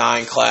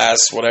 2009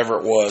 class, whatever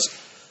it was.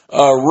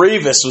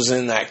 Revis was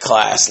in that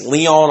class.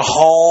 Leon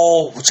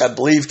Hall, which I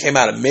believe came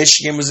out of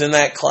Michigan, was in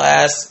that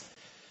class.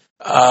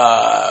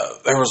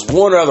 There was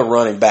one other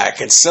running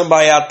back. And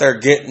somebody out there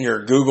getting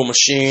your Google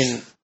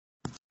machine.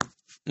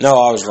 No,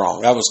 I was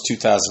wrong. That was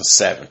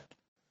 2007.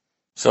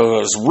 So it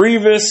was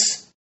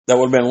Revis. That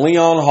would have been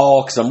Leon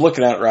Hall, because I'm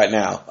looking at it right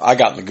now. I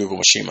got in the Google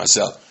machine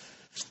myself.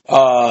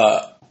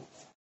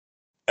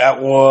 That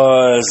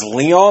was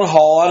Leon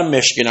Hall out of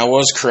Michigan. I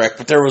was correct.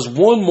 But there was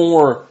one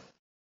more.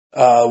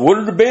 Would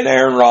it have been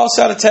Aaron Ross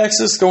out of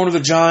Texas going to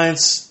the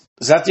Giants?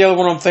 Is that the other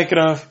one I'm thinking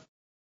of?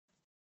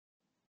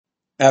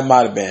 That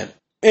might have been.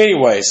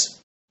 Anyways,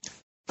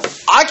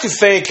 I can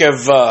think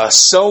of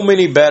so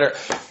many better.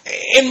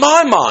 In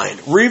my mind,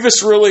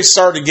 Revis really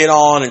started to get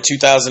on in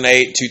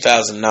 2008,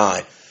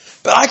 2009.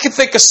 But I could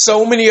think of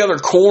so many other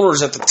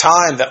corners at the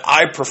time that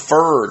I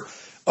preferred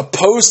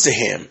opposed to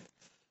him.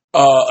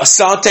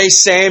 Asante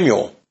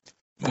Samuel.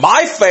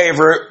 My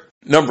favorite,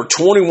 number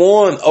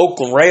 21,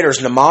 Oakland Raiders,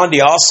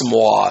 Nnamdi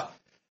Asomugha.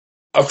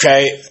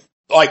 Okay,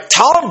 like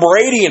Tom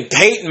Brady and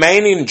Peyton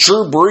Manning and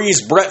Drew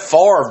Brees, Brett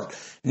Favre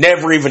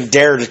never even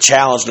dared to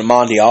challenge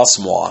Nnamdi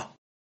Asomugha.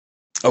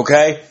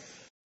 Okay?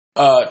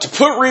 To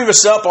put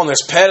Revis up on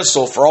this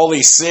pedestal for all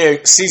these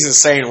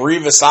seasons saying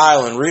Revis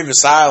Island,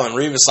 Revis Island,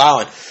 Revis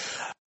Island.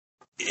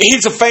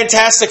 He's a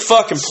fantastic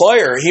fucking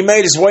player. He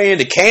made his way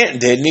into Canton,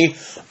 didn't he?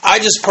 I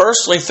just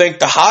personally think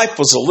the hype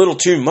was a little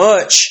too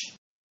much.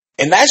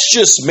 And that's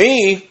just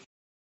me.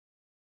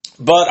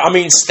 But, I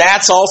mean,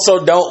 stats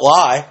also don't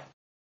lie.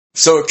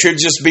 So it could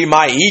just be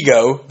my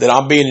ego that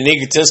I'm being an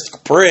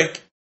egotistical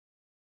prick.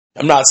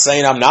 I'm not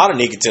saying I'm not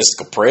an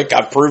egotistical prick.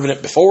 I've proven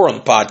it before on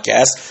the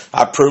podcast.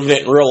 I've proven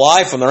it in real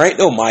life when there ain't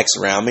no mics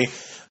around me.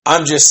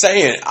 I'm just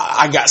saying,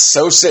 I got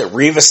so sick.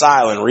 Revis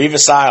Island,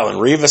 Revis Island,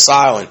 Revis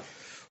Island.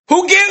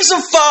 Who gives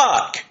a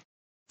fuck?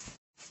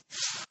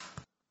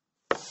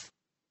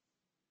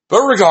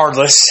 But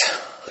regardless,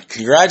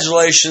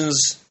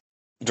 congratulations,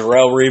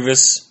 Darrelle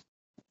Revis.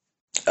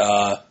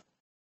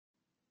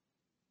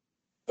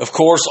 Of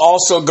course,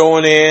 also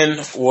going in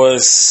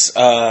is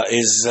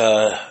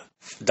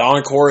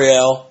Don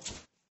Coryell,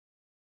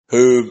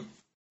 who,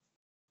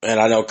 and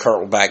I know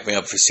Kurt will back me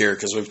up if he's here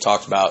because we've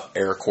talked about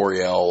Eric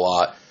Coryell a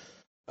lot.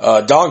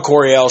 Don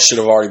Coryell should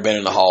have already been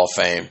in the Hall of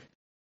Fame.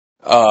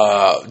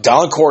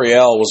 Don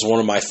Coryell was one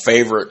of my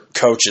favorite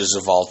coaches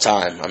of all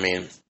time. I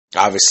mean,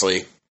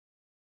 obviously,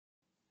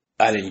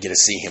 I didn't get to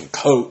see him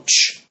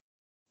coach.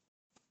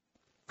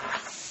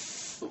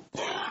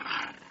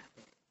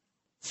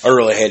 I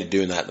really hated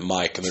doing that in the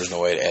mic, and there's no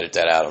way to edit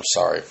that out. I'm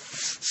sorry.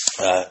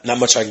 Not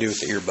much I can do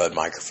with the earbud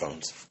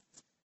microphones.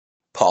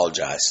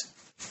 Apologize.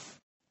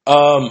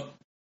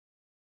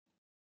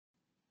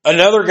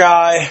 Another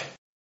guy,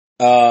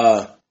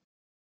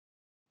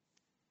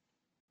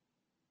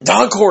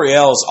 Don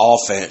Coryell's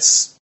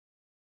offense,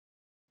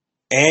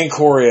 and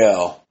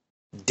Coryell,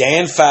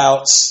 Dan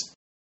Fouts,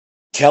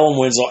 Kellen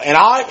Winslow,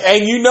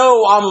 and you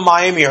know I'm a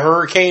Miami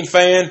Hurricane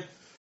fan,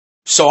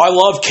 so I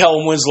love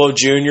Kellen Winslow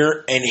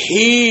Jr., and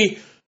he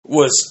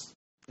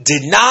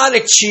did not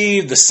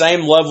achieve the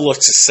same level of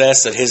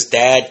success that his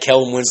dad,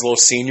 Kellen Winslow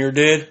Sr.,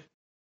 did.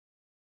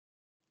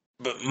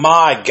 But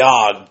my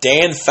God,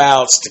 Dan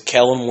Fouts to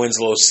Kellen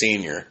Winslow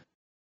Sr.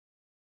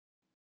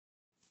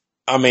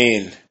 I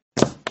mean,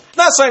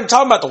 not saying I'm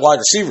talking about the wide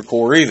receiver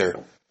core either,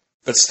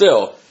 but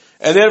still.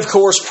 And then, of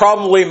course,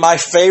 probably my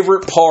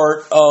favorite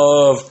part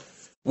of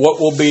what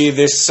will be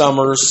this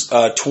summer's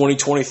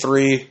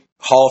 2023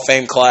 Hall of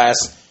Fame class,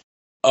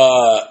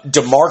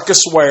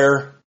 DeMarcus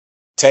Ware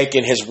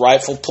taking his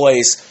rightful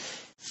place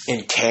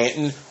in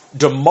Canton.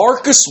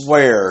 DeMarcus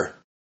Ware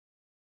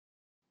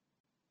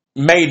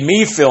made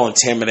me feel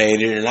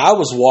intimidated, and I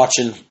was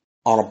watching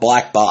on a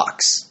black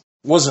box.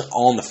 Wasn't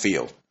on the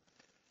field.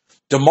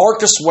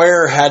 DeMarcus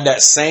Ware had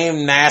that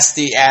same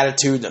nasty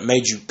attitude that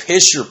made you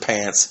piss your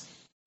pants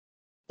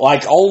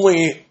like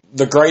only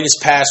the greatest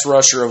pass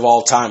rusher of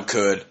all time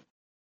could,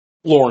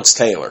 Lawrence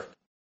Taylor.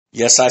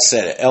 Yes, I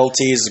said it.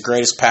 LT is the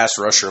greatest pass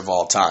rusher of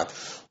all time.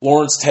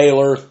 Lawrence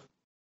Taylor,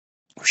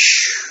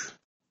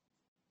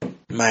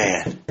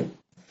 man,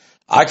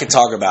 I could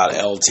talk about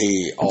LT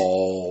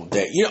all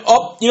day. You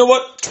know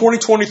what?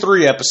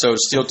 2023 episode,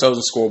 Steel Toes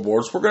and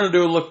Scoreboards. We're going to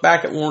do a look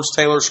back at Lawrence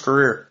Taylor's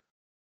career.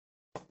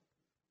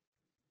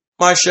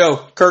 My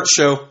show, Kurt's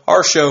show,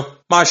 our show,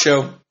 my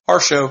show, our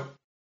show. I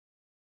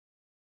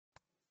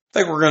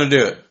think we're going to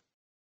do it.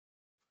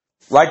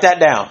 Write that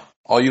down.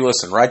 All you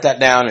listen, write that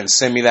down and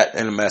send me that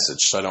in a message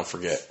so I don't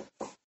forget.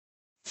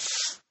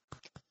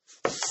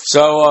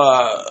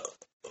 So,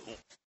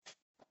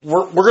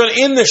 we're going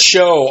to end this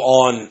show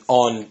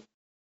on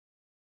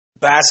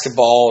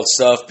basketball and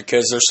stuff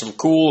because there's some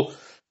cool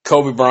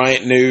Kobe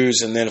Bryant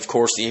news and then, of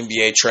course, the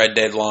NBA trade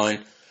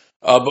deadline.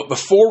 But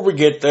before we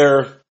get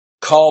there,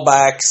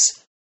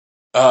 callbacks,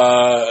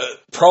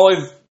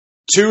 probably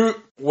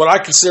what I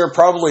consider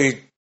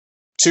probably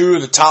two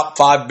of the top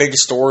 5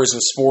 biggest stories in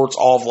sports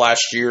all of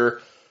last year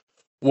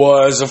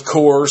was, of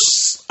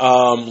course,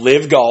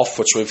 Live Golf,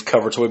 which we've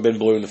covered till we've been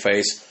blue in the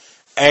face,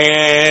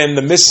 and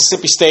the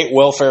Mississippi State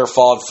Welfare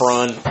Fraud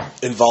Fund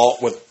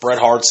involved with Brett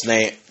Favre,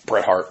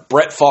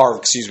 I'm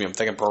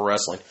thinking pro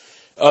wrestling,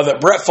 that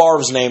Brett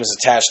Favre's name is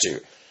attached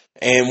to.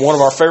 And one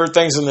of our favorite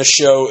things in this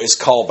show is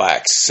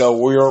callbacks. So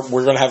we're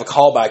going to have a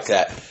callback to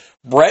that.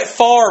 Brett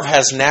Favre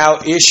has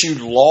now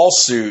issued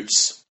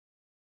lawsuits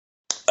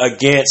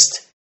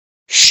against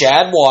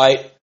Shad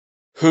White,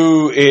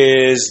 who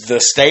is the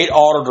state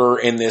auditor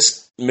in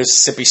this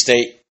Mississippi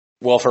State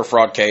welfare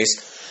fraud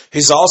case.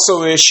 He's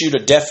also issued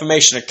a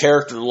defamation of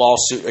character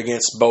lawsuit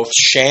against both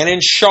Shannon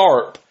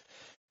Sharp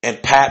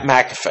and Pat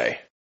McAfee.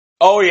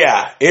 Oh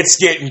yeah, it's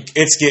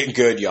getting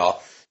good,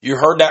 y'all. You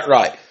heard that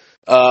right.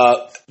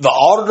 The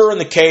auditor in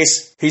the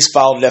case, he's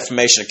filed a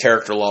defamation of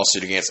character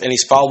lawsuit against, and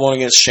he's filed one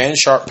against Shannon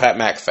Sharp and Pat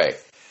McAfee.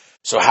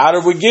 So how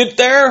did we get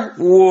there?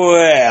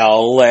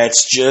 Well,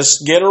 let's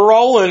just get it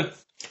rolling.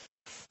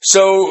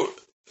 So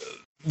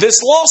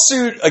this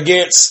lawsuit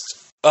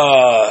against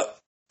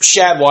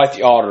Shad White,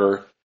 the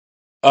auditor,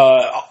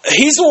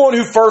 he's the one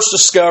who first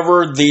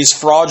discovered these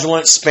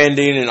fraudulent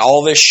spending and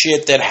all this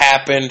shit that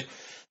happened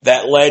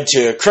that led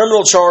to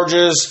criminal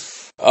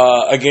charges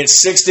against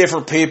 6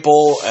 different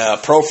people,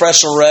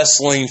 professional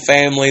wrestling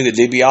family, the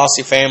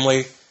DiBiase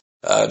family,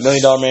 $1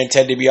 Million Man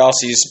Ted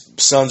DiBiase's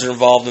sons are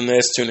involved in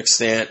this to an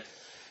extent,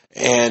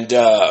 and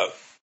a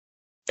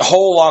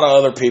whole lot of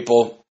other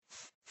people.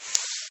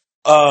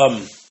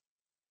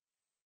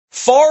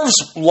 Favre's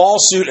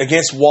lawsuit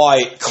against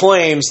White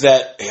claims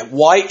that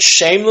White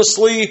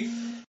shamelessly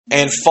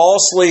and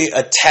falsely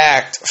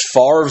attacked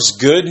Favre's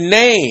good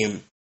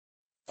name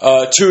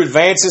to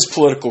advance his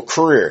political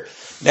career.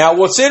 Now,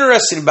 what's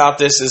interesting about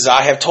this is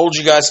I have told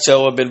you guys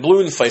till I've been blue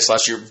in the face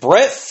last year.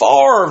 Brett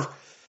Favre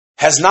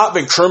has not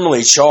been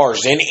criminally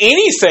charged in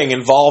anything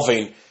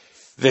involving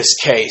this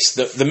case.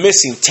 The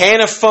missing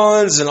TANF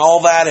funds and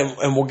all that,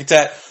 and we'll get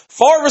that.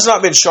 Favre has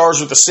not been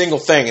charged with a single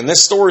thing, and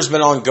this story's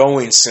been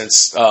ongoing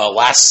since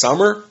last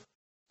summer,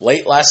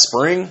 late last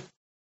spring.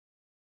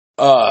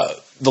 The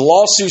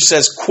lawsuit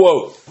says,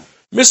 quote,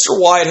 Mr.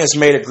 White has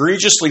made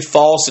egregiously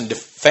false and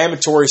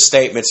defamatory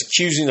statements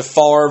accusing the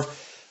Favre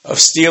of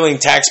stealing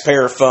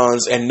taxpayer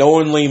funds and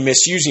knowingly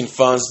misusing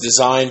funds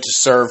designed to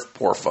serve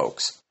poor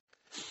folks.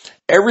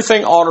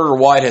 Everything Auditor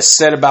White has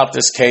said about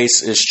this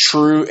case is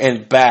true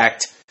and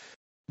backed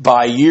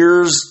by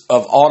years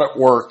of audit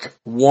work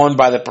won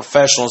by the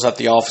professionals at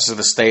the Office of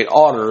the State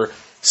Auditor,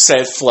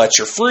 said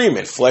Fletcher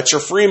Freeman. Fletcher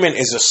Freeman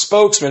is a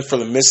spokesman for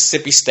the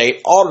Mississippi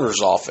State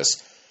Auditor's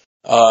Office.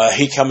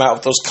 He came out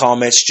with those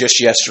comments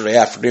just yesterday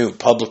afternoon,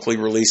 publicly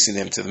releasing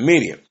them to the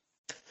media.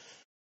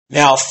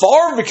 Now,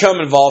 Favre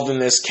become involved in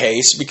this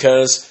case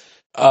because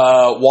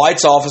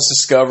White's office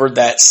discovered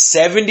that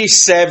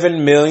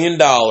 $77 million,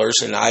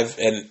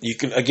 and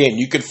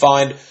you can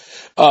find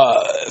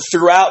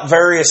throughout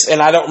various,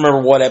 and I don't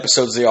remember what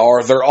episodes they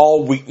are. They're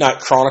all Weeknight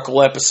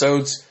Chronicle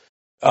episodes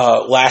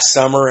last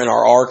summer in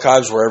our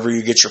archives, wherever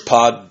you get your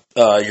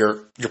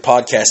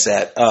podcasts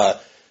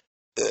at.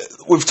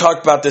 We've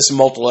talked about this in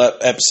multiple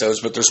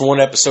episodes, but there's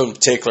one episode in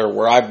particular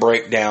where I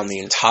break down the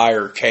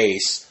entire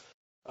case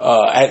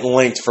at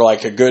length for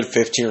like a good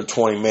 15 or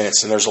 20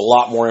 minutes, and there's a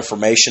lot more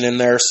information in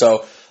there,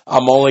 so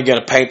I'm only going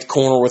to paint the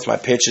corner with my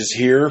pitches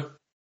here.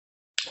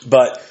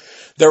 But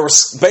there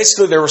was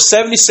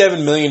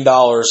 $77 million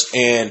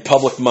in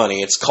public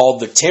money. It's called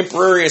the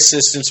Temporary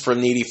Assistance for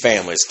Needy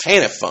Families,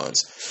 TANF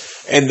funds.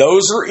 And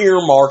those are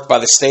earmarked by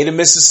the state of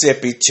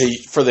Mississippi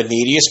for the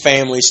neediest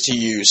families to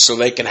use so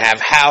they can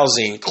have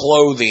housing,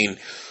 clothing,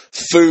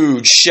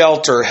 food,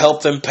 shelter,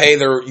 help them pay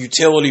their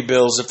utility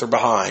bills if they're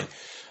behind.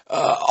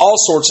 All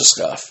sorts of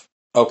stuff.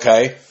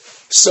 Okay?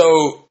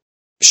 So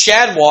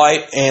Shad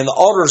White and the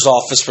Auditor's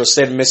Office for the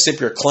state of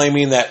Mississippi are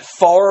claiming that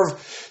Favre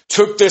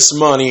took this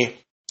money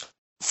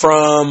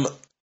from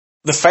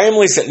the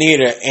families that need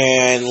it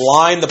and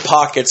lined the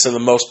pockets of the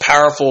most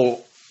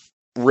powerful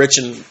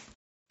and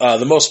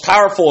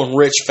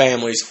rich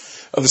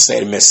families of the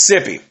state of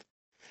Mississippi.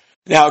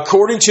 Now,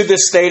 according to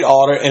this state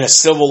audit and a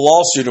civil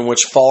lawsuit in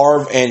which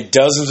Favre and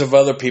dozens of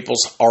other people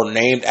are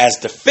named as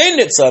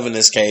defendants of in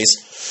this case,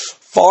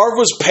 Favre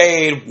was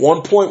paid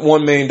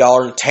 $1.1 million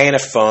in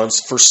TANF funds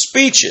for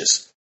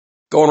speeches,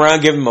 going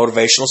around giving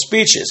motivational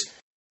speeches.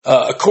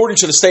 According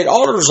to the state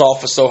auditor's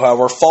office, though,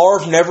 however,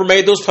 Favre never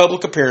made those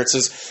public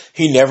appearances.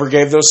 He never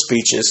gave those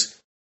speeches.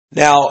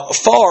 Now,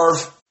 Favre,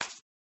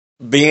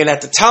 being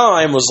at the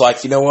time, was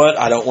like, you know what?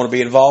 I don't want to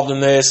be involved in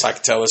this. I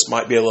can tell this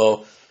might be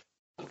going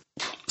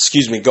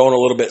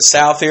a little bit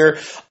south here.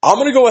 I'm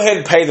going to go ahead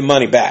and pay the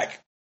money back.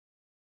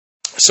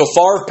 So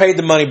Favre paid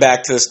the money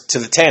back to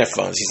the TANF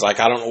funds. He's like,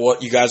 I don't know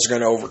what you guys are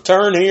going to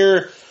overturn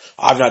here.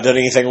 I've not done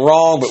anything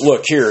wrong, but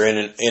look here,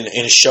 in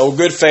a show of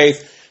good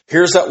faith,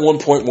 here's that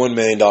 $1.1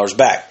 million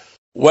back.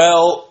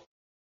 Well,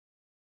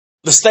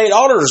 the state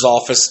auditor's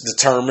office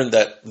determined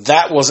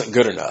that wasn't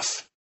good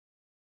enough.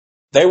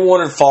 They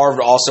wanted Favre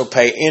to also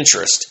pay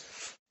interest.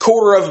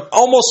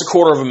 Almost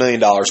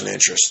 $250,000 in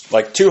interest.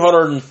 Like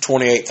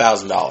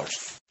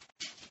 $228,000.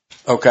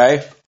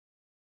 Okay?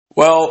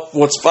 Well,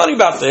 what's funny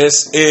about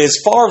this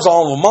is Favre's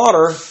alma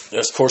mater,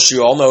 as of course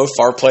you all know,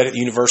 Favre played at the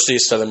University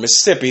of Southern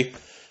Mississippi.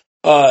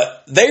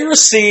 They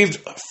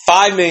received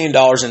 $5 million in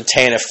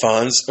TANF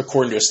funds,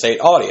 according to a state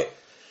audit.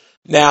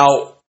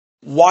 Now,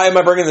 why am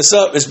I bringing this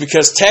up? Is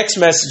because text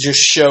messages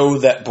show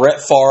that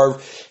Brett Favre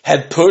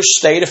had pushed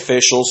state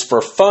officials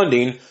for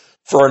funding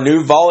for a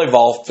new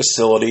volleyball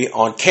facility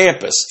on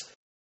campus.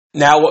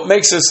 Now, what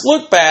makes this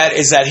look bad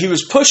is that he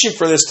was pushing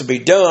for this to be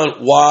done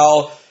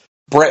while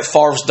Brett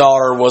Favre's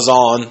daughter was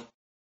on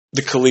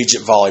the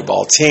collegiate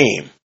volleyball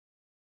team.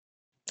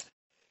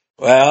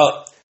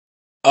 Well,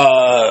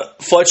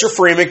 Fletcher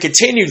Freeman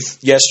continued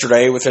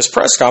yesterday with his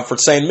press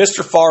conference saying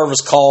Mr. Favre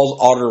has called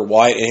Auditor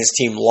White and his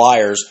team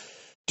liars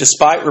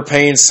despite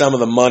repaying some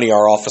of the money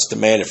our office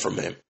demanded from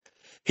him.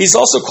 He's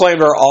also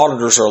claimed our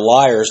auditors are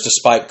liars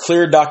despite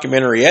clear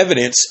documentary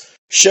evidence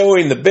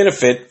showing the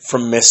benefit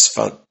from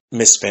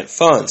misspent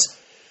funds.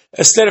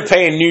 Instead of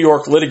paying New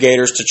York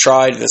litigators to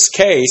try this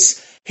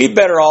case, he'd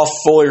better off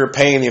fully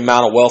repaying the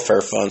amount of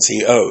welfare funds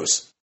he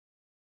owes.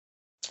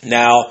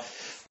 Now,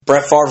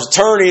 Brett Favre's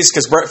attorneys,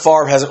 because Brett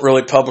Favre hasn't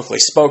really publicly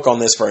spoke on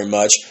this very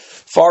much,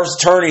 Favre's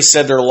attorneys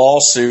said their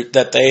lawsuit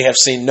that they have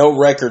seen no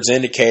records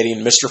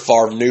indicating Mr.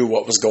 Favre knew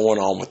what was going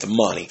on with the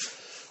money.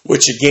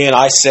 Which, again,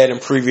 I said in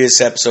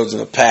previous episodes in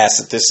the past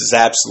that this is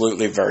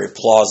absolutely very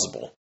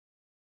plausible.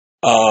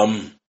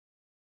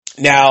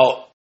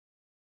 Now,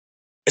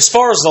 as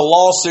far as the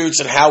lawsuits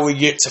and how we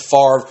get to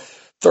Favre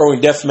throwing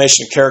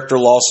defamation of character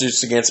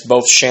lawsuits against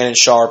both Shannon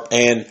Sharpe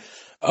and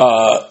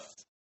Pat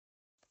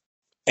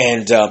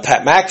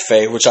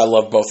McAfee, which I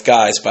love both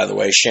guys, by the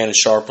way. Shannon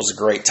Sharpe was a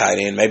great tight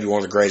end, maybe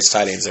one of the greatest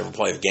tight ends ever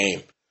played the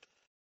game.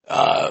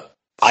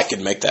 I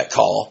could make that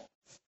call.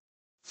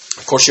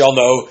 Of course, y'all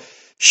know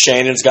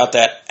Shannon's got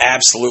that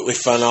absolutely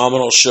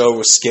phenomenal show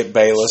with Skip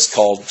Bayless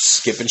called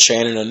Skip and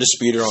Shannon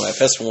Undisputed on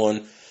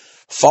FS1.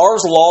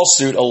 Favre's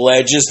lawsuit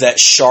alleges that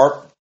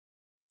Sharpe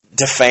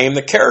defamed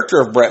the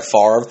character of Brett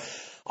Favre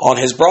on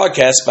his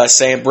broadcast by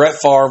saying Brett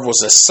Favre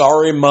was a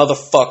sorry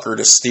motherfucker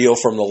to steal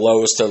from the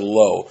lowest of the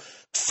low.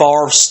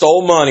 Favre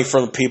stole money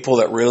from the people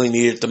that really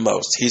need it the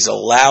most. He's a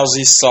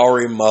lousy,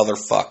 sorry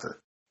motherfucker.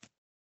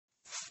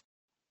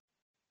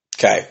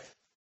 Okay.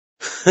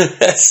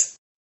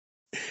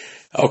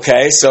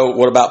 Okay, so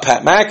what about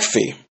Pat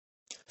McAfee?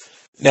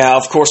 Now,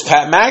 of course,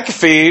 Pat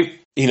McAfee,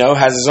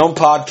 has his own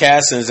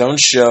podcast and his own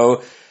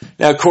show.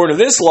 Now, according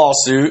to this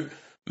lawsuit,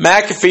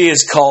 McAfee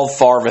has called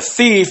Favre a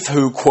thief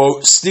who,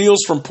 quote,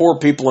 steals from poor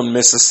people in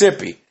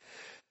Mississippi.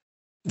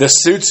 The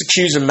suit's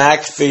accusing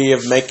McAfee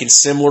of making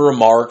similar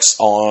remarks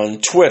on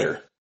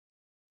Twitter.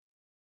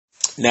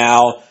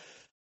 Now,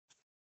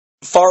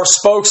 Favre's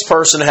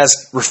spokesperson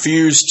has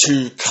refused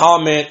to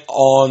comment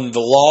on the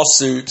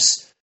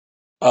lawsuits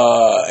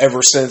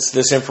ever since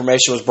this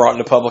information was brought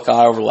into public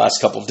eye over the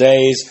last couple of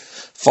days.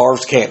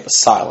 Favre's camp is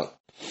silent.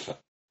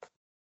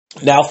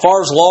 Now,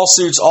 Favre's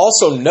lawsuits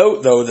also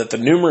note, though, that the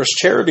numerous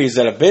charities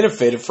that have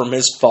benefited from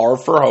his Favre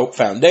for Hope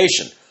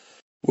Foundation,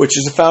 which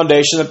is a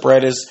foundation that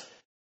Brett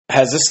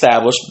has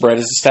established. Brett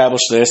has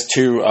established this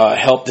to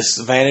help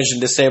disadvantaged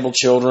and disabled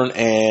children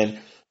and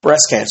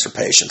breast cancer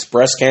patients.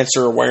 Breast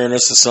cancer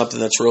awareness is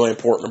something that's really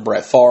important to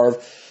Brett Favre.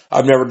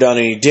 I've never done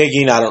any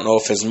digging. I don't know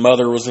if his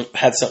mother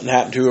had something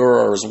happen to her,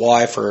 or his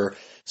wife, or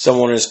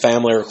someone in his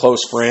family, or a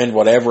close friend,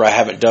 whatever. I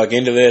haven't dug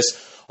into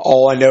this.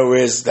 All I know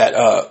is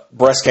that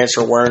breast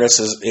cancer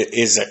awareness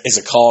is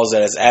a cause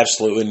that is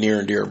absolutely near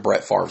and dear to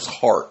Brett Favre's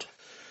heart.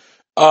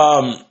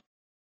 Now,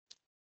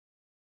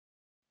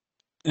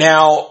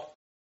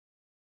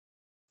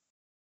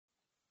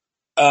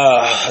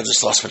 I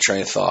just lost my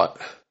train of thought.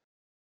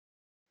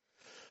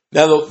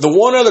 Now, the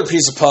one other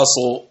piece of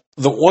puzzle,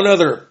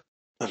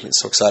 I'm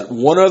so excited.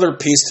 One other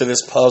piece to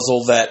this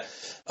puzzle that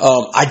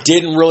I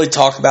didn't really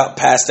talk about in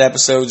past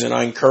episodes, and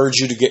I encourage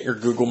you to get your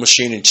Google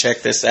machine and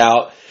check this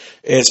out,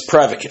 is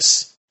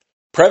Prevacus.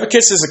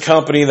 Prevacus is a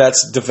company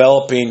that's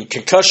developing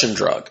concussion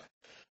drug.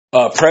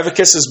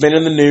 Prevacus has been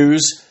in the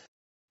news.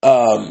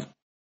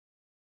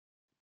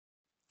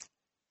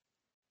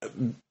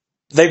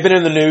 They've been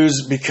in the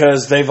news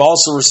because they've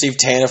also received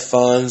TANF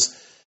funds,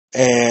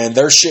 and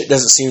their shit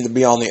doesn't seem to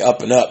be on the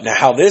up and up. Now,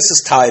 how this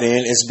is tied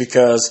in is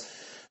because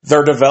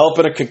they're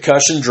developing a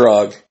concussion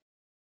drug.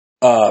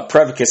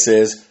 Prevacus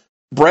is.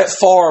 Brett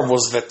Favre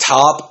was the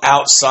top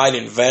outside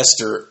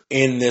investor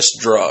in this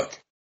drug.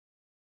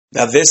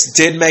 Now, this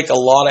did make a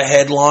lot of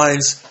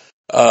headlines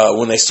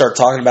when they start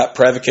talking about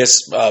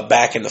Prevacus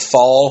back in the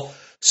fall.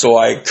 So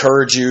I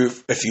encourage you,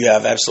 if you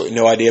have absolutely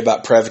no idea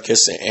about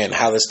Prevacus and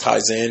how this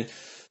ties in,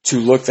 to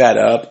look that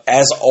up.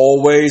 As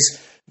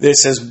always,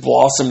 this has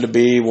blossomed to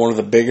be one of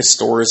the biggest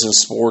stories in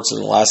sports in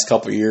the last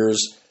couple of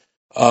years.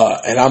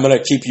 And I'm going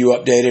to keep you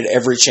updated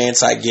every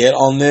chance I get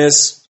on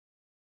this.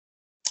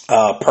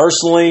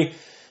 Personally,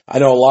 I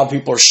know a lot of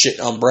people are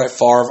shitting on Brett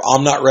Favre.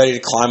 I'm not ready to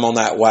climb on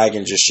that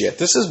wagon just yet.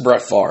 This is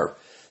Brett Favre.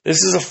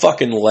 This is a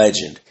fucking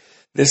legend.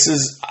 This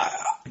is...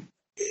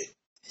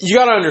 you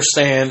got to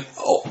understand,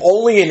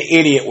 only an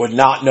idiot would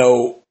not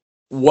know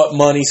what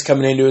money's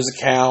coming into his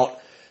account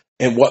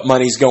and what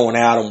money's going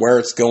out and where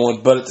it's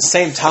going. But at the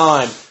same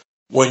time,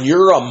 when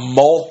you're a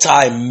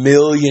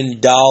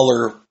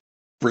multi-million-dollar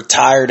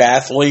retired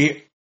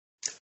athlete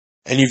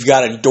and you've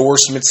got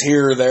endorsements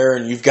here or there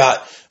and you've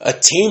got a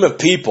team of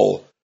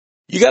people,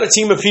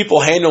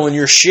 handling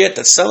your shit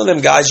that some of them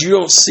guys you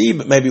don't see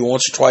but maybe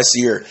once or twice a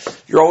year.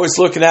 You're always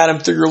looking at them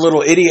through your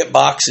little idiot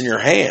box in your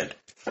hand.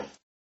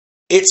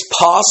 It's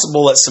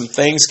possible that some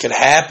things could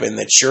happen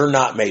that you're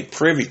not made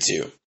privy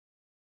to.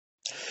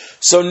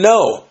 So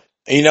no,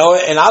 and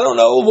I don't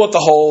know what the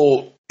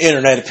whole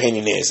internet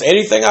opinion is.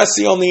 Anything I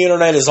see on the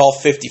internet is all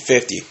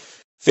 50-50.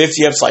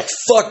 50 of it's like,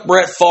 fuck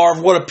Brett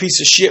Favre, what a piece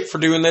of shit for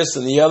doing this.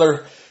 And the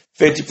other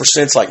 50%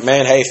 is like,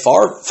 man, hey,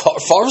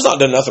 Favre's not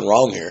done nothing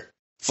wrong here.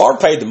 Favre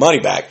paid the money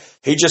back.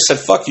 He just said,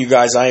 fuck you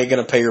guys, I ain't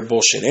going to pay your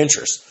bullshit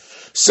interest.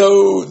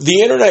 So the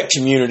internet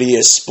community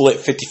is split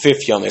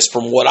 50-50 on this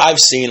from what I've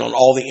seen on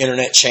all the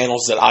internet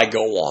channels that I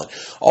go on,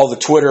 all the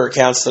Twitter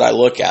accounts that I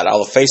look at,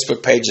 all the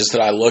Facebook pages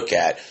that I look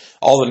at,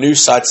 all the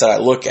news sites that I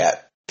look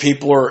at.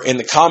 People are in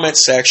the comment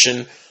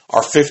section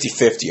are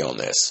 50-50 on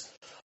this.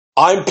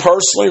 I'm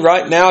personally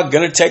right now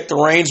going to take the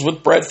reins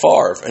with Brett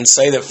Favre and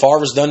say that Favre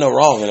has done no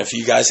wrong. And if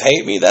you guys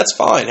hate me, that's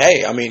fine.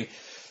 Hey, I mean,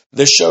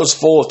 this show's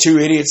full of two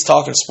idiots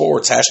talking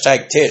sports,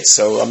 #tits.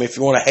 So, I mean, if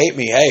you want to hate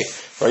me, hey,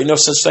 there ain't no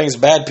such thing as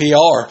bad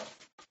PR.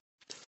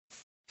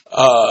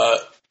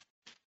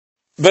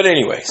 But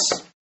anyways,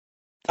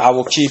 I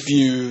will keep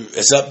you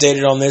as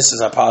updated on this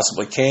as I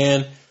possibly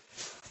can.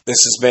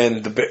 This has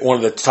been one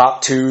of the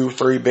top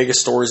 2-3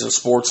 biggest stories in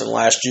sports in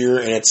last year,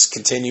 and it's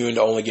continuing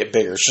to only get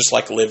bigger. It's just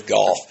like Live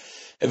Golf.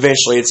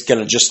 Eventually, it's going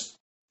to just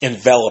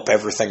envelop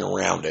everything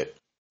around it.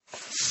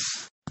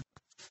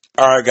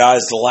 All right,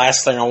 guys, the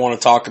last thing I want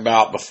to talk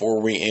about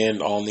before we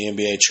end on the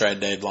NBA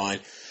trade deadline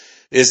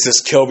is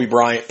this Kobe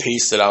Bryant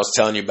piece that I was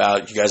telling you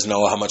about. You guys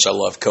know how much I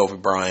love Kobe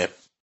Bryant.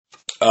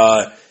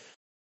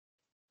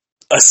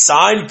 A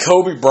signed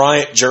Kobe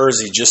Bryant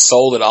jersey just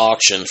sold at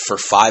auction for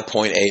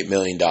 $5.8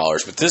 million.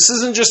 But this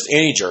isn't just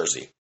any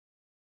jersey.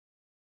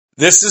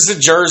 This is a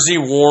jersey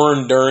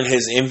worn during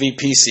his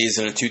MVP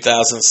season in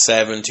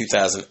 2007,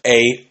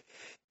 2008.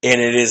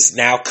 And it is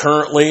now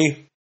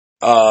currently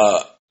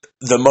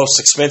the most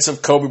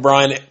expensive Kobe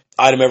Bryant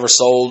item ever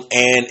sold.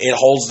 And it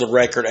holds the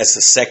record as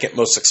the second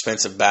most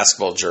expensive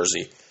basketball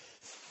jersey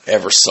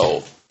ever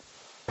sold.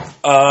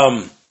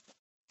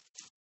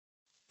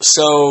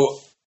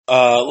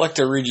 I'd like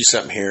to read you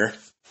something here.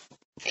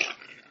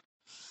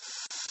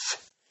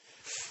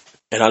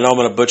 And I know I'm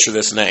going to butcher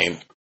this name.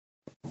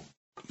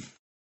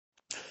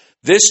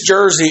 This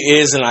jersey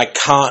is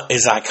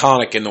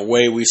iconic in the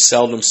way we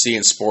seldom see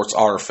in sports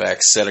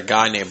artifacts, said a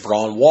guy named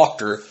Braun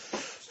Walker,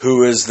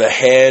 who is the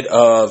head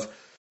of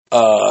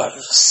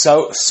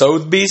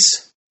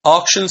Sotheby's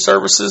Auction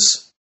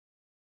Services.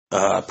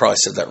 I probably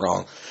said that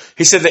wrong.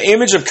 He said the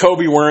image of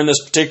Kobe wearing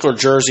this particular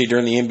jersey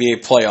during the NBA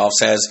playoffs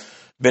has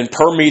been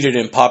permeated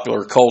in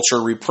popular culture,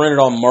 reprinted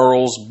on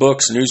murals,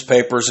 books,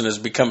 newspapers, and has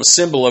become a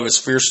symbol of his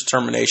fierce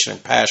determination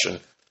and passion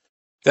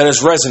that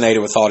has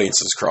resonated with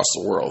audiences across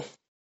the world.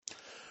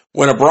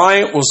 When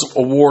Bryant was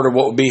awarded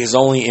what would be his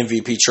only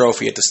MVP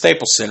trophy at the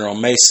Staples Center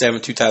on May 7,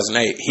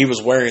 2008, he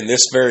was wearing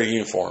this very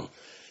uniform.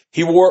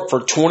 He wore it for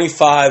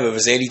 25 of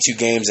his 82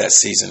 games that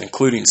season,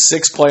 including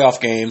 6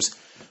 playoff games,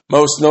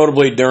 most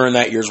notably during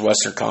that year's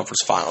Western Conference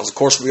Finals. Of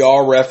course, we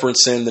are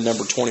referencing the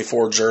number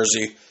 24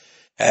 jersey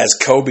as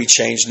Kobe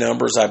changed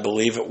numbers. I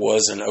believe it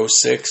was in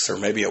 06 or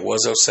maybe it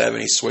was 07.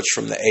 He switched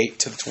from the 8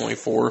 to the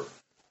 24.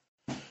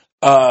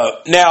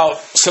 Now,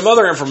 some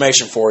other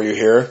information for you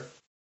here.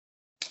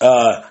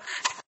 A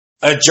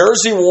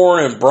jersey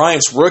worn in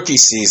Bryant's rookie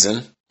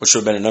season, which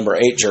would have been a number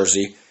 8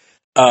 jersey,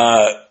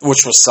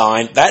 which was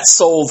signed, that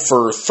sold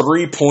for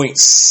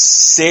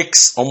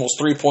 $3.6, almost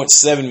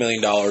 $3.7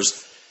 million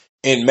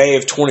in May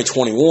of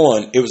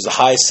 2021. It was the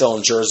highest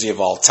selling jersey of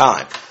all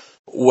time.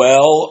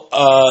 Well,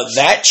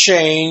 that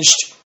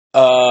changed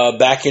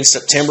back in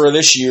September of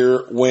this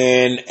year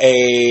when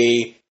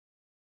a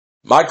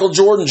Michael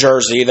Jordan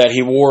jersey that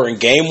he wore in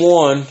Game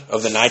 1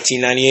 of the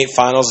 1998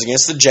 Finals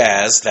against the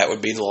Jazz, that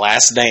would be the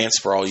last dance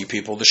for all you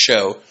people of the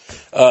show,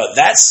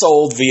 that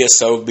sold via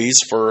Sotheby's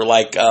for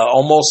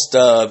almost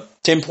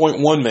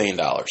 $10.1 million.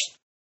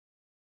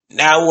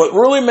 Now, what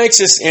really makes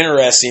this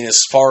interesting as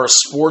far as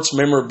sports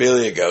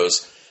memorabilia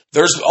goes,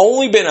 there's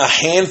only been a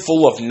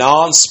handful of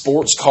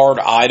non-sports card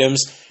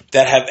items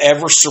that have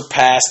ever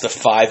surpassed the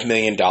 $5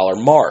 million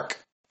mark.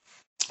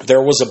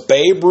 There was a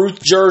Babe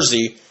Ruth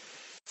jersey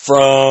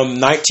from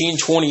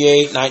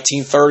 1928,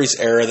 1930s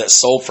era that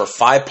sold for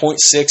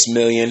 $5.6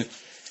 million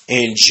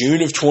in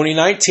June of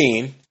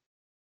 2019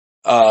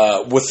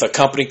 with a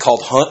company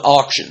called Hunt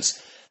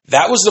Auctions.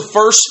 That was the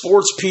first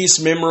sports piece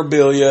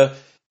memorabilia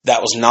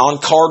that was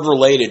non-card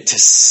related to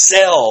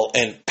sell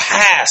and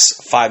pass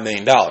 $5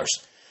 million.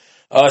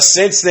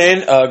 Since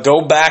then,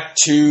 go back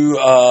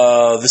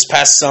to this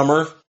past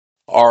summer,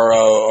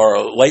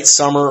 our late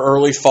summer,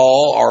 early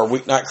fall, our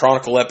Weeknight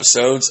Chronicle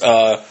episodes.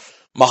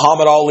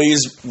 Muhammad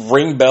Ali's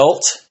ring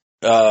belt,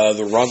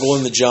 the Rumble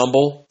in the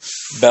Jumble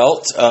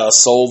belt,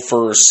 sold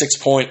for almost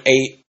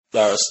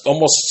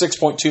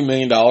 $6.2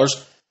 million.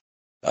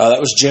 That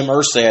was Jim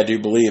Irsay, I do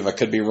believe. I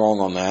could be wrong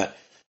on that.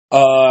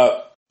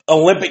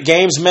 Olympic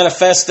Games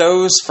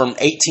manifestos from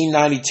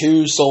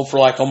 1892 sold for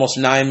almost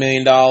 $9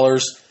 million.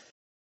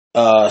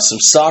 Some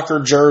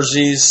soccer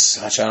jerseys,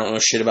 which I don't know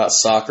shit about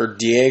soccer.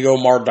 Diego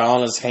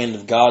Maradonna's Hand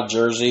of God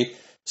jersey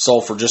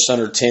sold for just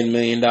under $10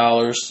 million,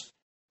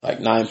 like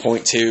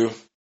 9.2.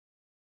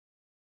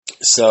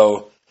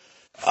 So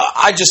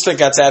I just think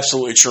that's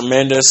absolutely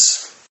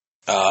tremendous.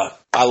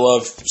 I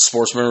love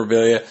sports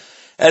memorabilia.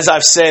 As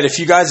I've said, if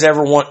you guys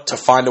ever want to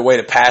find a way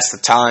to pass the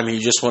time, you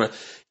just want to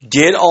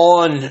get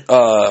on,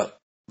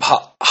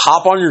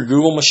 hop on your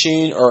Google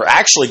machine, or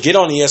actually get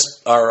on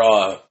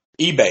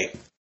eBay.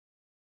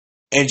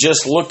 And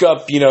just look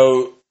up,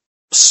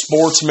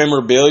 sports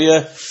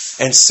memorabilia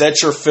and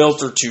set your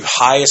filter to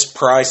highest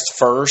priced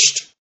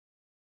first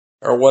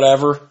or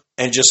whatever,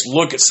 and just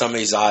look at some of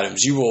these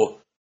items, you will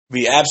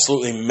be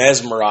absolutely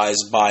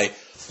mesmerized by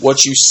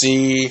what you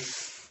see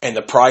and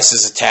the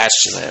prices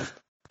attached to them.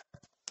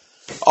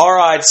 All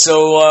right,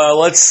 so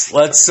let's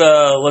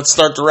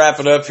start to wrap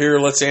it up here.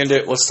 Let's end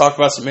it. Let's talk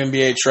about some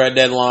NBA trade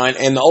deadline.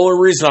 And the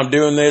only reason I'm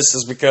doing this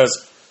is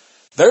because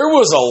there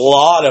was a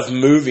lot of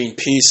moving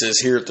pieces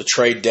here at the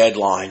trade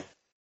deadline,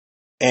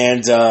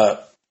 and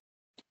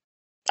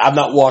I've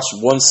not watched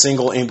one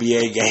single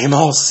NBA game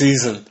all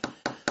season.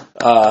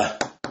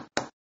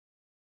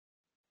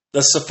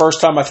 That's the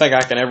first time I think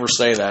I can ever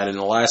say that in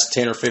the last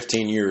 10 or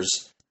 15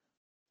 years.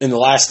 In the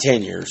last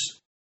 10 years,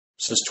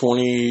 since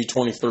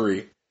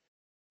 2023,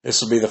 this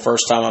will be the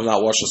first time I've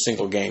not watched a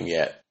single game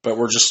yet. But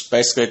we're just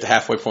basically at the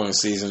halfway point of the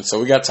season,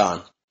 so we got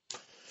time.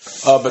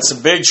 But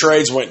some big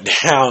trades went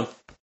down.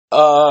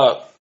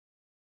 For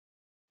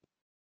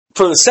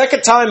the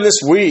second time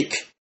this week,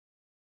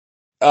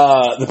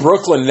 the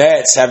Brooklyn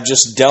Nets have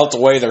just dealt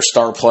away their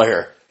star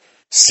player.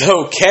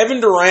 So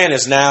Kevin Durant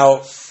has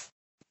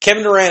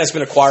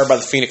been acquired by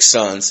the Phoenix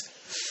Suns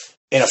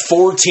in a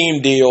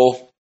 4-team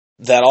deal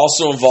that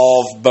also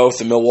involved both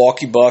the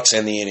Milwaukee Bucks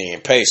and the Indiana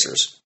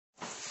Pacers.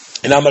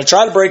 And I'm going to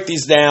try to break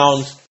these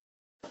down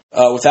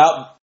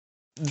without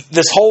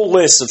this whole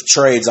list of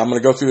trades. I'm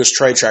going to go through this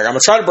trade track. I'm going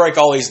to try to break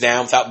all these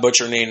down without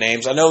butchering any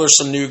names. I know there's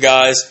some new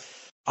guys.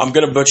 I'm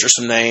going to butcher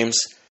some names.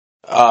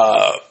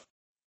 Or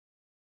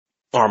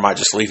I might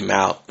just leave them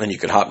out, and you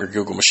can hop your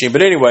Google machine.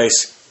 But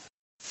anyways,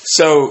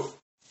 so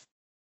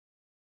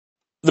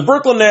the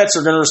Brooklyn Nets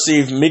are going to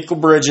receive Mikal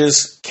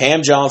Bridges,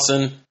 Cam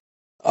Johnson,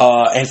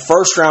 and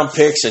first-round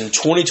picks in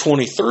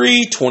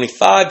 2023,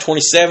 25,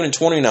 27, and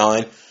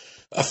 29,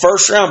 a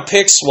first-round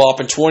pick swap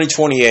in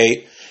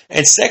 2028,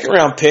 and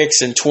second-round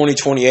picks in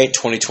 2028,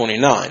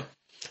 2029.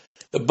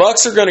 The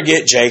Bucks are going to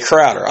get Jay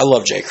Crowder. I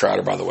love Jay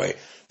Crowder, by the way.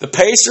 The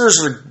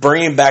Pacers are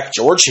bringing back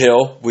George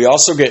Hill. We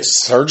also get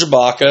Serge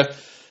Ibaka,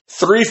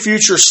 3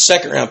 future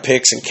second-round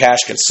picks and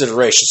cash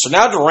consideration. So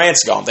now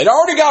Durant's gone. They'd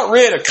already got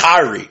rid of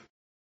Kyrie,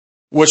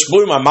 which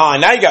blew my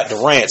mind. Now you got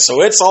Durant,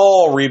 so it's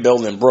all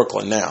rebuilding in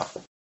Brooklyn now.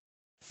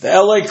 The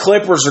LA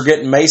Clippers are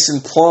getting Mason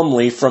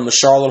Plumlee from the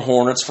Charlotte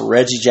Hornets for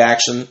Reggie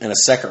Jackson and a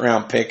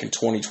second-round pick in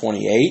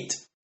 2028.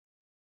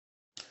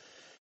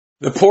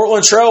 The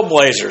Portland Trail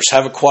Blazers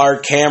have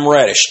acquired Cam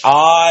Reddish.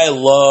 I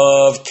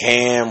love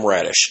Cam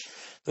Reddish.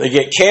 They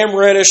get Cam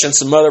Reddish and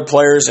some other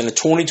players in a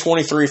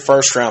 2023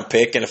 first-round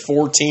pick and a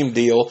 4-team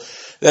deal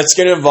that's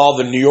going to involve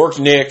the New York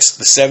Knicks,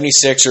 the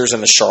 76ers,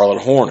 and the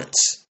Charlotte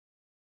Hornets.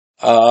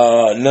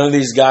 None of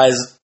these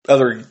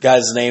other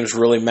guys' names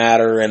really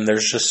matter, and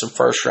there's just some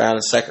first-round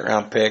and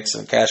second-round picks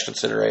and cash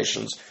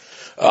considerations.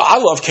 I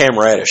love Cam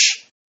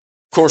Reddish.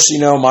 Of course, you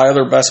know, my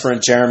other best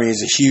friend Jeremy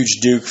is a huge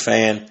Duke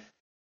fan.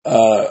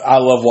 I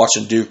love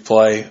watching Duke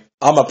play.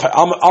 I'm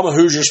a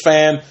Hoosiers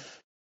fan,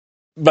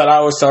 but I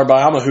always tell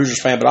everybody I'm a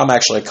Hoosiers fan, but I'm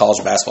actually a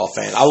college basketball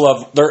fan.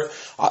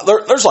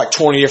 There's like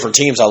 20 different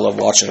teams I love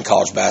watching in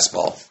college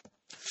basketball.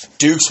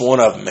 Duke's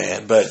one of them,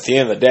 man. But at the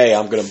end of the day,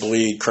 I'm going to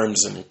bleed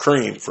crimson and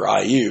cream for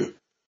IU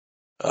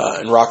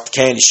and rock the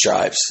candy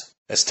stripes,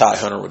 as Ty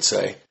Hunter would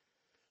say.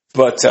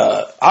 But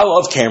I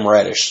love Cam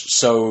Reddish,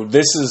 so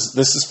this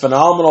is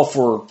phenomenal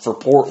for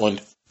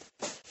Portland.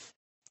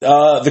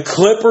 The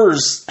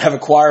Clippers have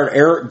acquired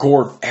Eric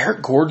Gordon.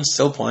 Eric Gordon's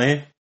still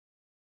playing?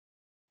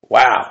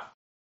 Wow.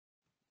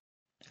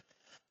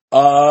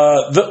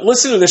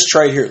 Listen to this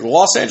trade here. The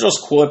Los Angeles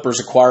Clippers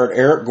acquired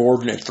Eric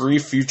Gordon and 3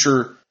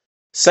 future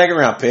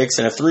second-round picks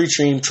in a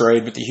 3-team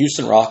trade with the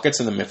Houston Rockets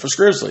and the Memphis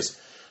Grizzlies.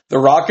 The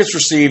Rockets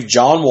received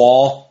John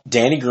Wall,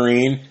 Danny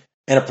Green,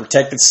 and a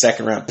protected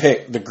second-round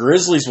pick. The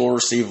Grizzlies will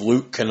receive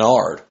Luke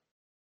Kennard.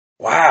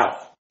 Wow.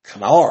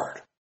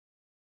 Kennard.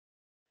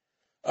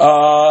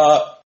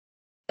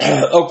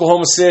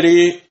 Oklahoma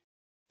City,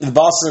 the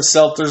Boston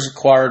Celtics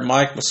acquired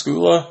Mike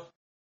Muscala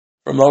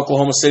from the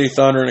Oklahoma City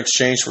Thunder in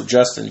exchange for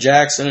Justin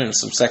Jackson and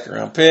some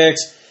second-round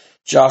picks.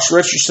 Josh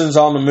Richardson's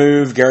on the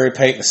move. Gary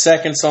Payton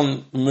II's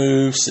on the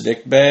move.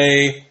 Saddiq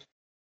Bey.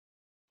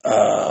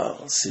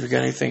 Let's see, we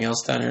got anything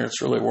else down here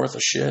that's really worth a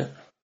shit?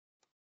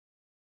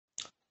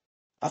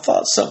 I've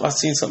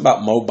seen something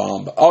about Mo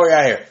Bamba. Oh,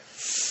 yeah, here.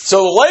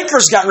 So the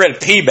Lakers got rid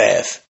of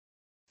P-Bev.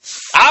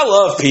 I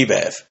love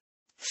P-Bev.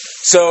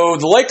 So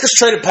the Lakers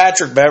traded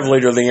Patrick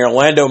Beverley to the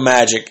Orlando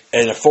Magic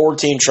in a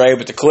 4-team trade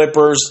with the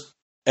Clippers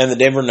and the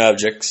Denver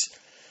Nuggets.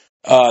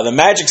 The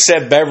Magic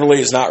said Beverley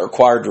is not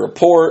required to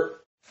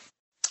report.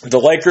 The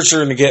Lakers are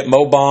going to get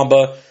Mo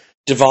Bamba,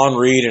 Devon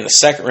Reed, and a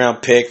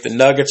second-round pick. The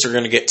Nuggets are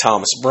going to get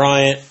Thomas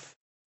Bryant.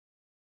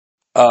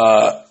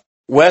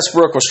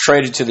 Westbrook was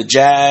traded to the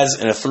Jazz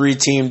in a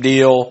 3-team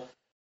deal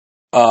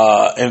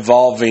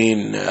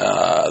involving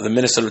the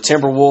Minnesota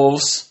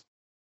Timberwolves.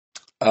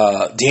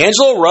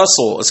 D'Angelo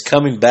Russell is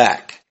coming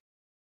back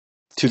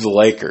to the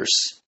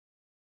Lakers.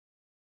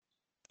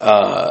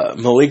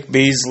 Malik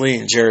Beasley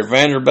and Jared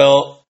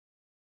Vanderbilt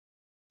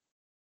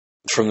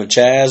from the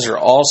Jazz are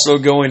also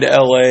going to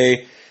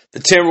LA. The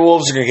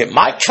Timberwolves are going to get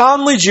Mike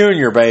Conley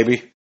Jr.,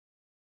 baby.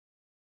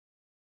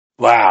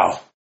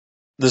 Wow.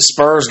 The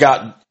Spurs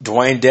got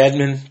Dwayne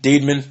Dedman.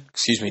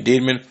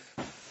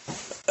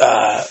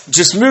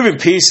 Just moving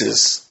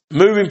pieces.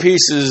 Moving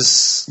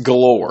pieces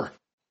galore.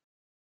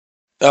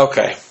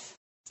 Okay.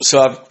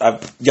 So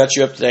I've got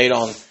you up to date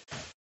on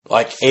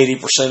like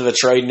 80% of the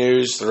trade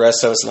news. The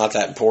rest of it's not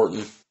that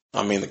important.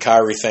 I mean, the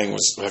Kyrie thing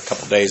was a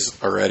couple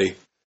days already.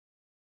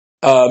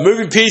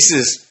 Moving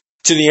pieces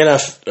to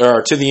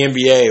the to the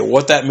NBA.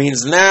 What that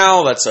means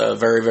now, that's a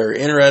very, very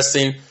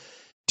interesting.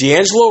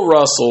 D'Angelo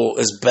Russell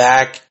is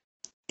back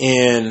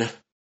in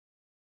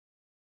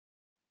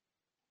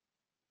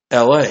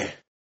LA.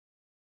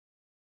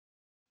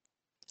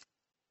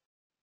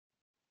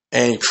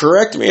 And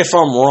correct me if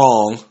I'm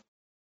wrong.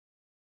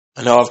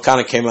 I know I've kind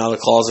of came out of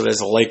the closet as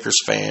a Lakers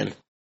fan.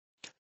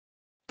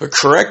 But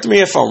correct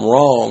me if I'm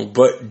wrong,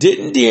 but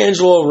didn't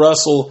D'Angelo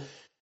Russell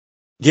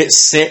get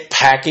sent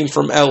packing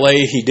from LA?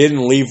 He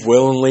didn't leave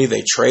willingly.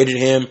 They traded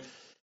him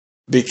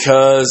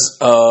because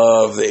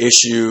of the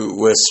issue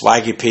with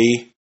Swaggy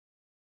P.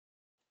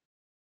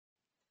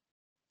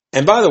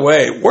 And by the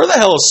way, where the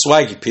hell is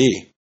Swaggy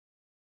P?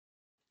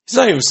 He's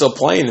not even still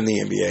playing in the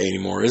NBA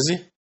anymore, is he?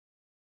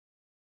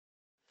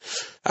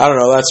 I don't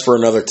know. That's for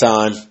another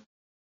time.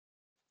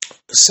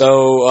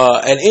 So,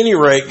 at any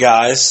rate,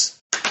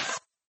 guys,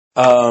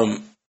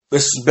 this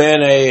has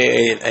been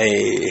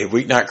a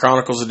Weeknight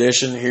Chronicles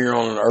edition here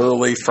on an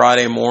early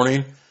Friday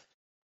morning.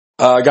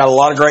 Got a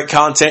lot of great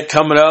content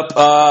coming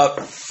up.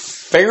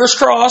 Fingers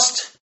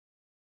crossed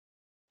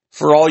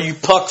for all you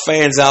Puck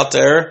fans out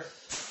there.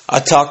 I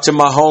talked to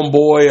my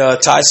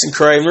homeboy Tyson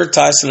Cravener.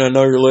 Tyson, I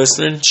know you're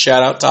listening.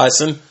 Shout out,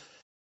 Tyson.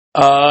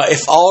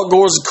 If all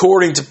goes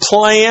according to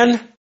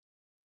plan,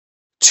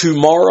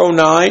 tomorrow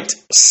night,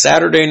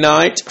 Saturday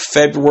night,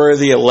 February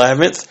the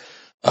 11th,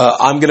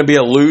 I'm going to be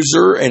a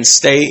loser and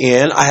stay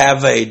in. I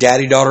have a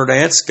daddy-daughter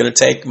dance. Going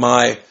to take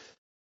my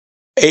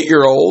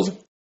 8-year-old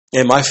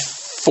and my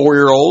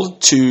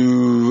 4-year-old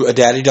to a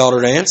daddy-daughter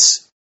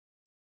dance.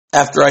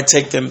 After I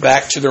take them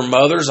back to their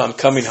mothers, I'm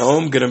coming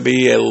home. Going to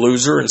be a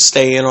loser and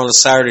stay in on a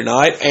Saturday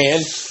night.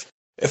 And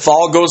if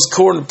all goes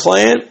according to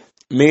plan,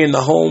 me and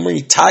the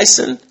homie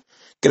Tyson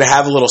going to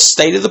have a little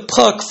State of the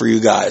Puck for you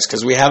guys,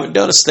 because we haven't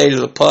done a State of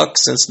the Puck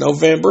since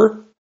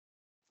November.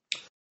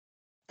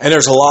 And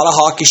there's a lot of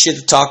hockey shit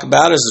to talk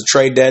about as the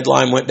trade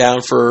deadline went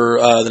down for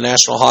the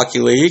National Hockey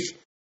League.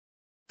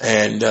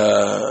 And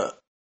the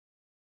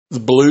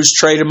Blues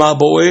traded my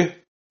boy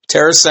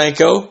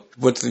Tarasenko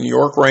with the New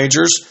York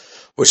Rangers,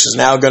 which is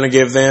now going to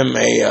give them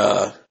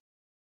a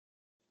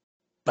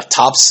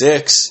top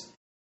 6,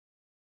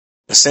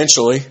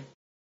 essentially.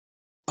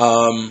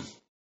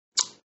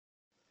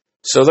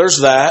 So there's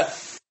that.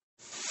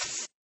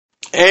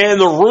 And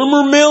the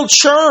rumor mill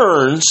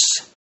churns.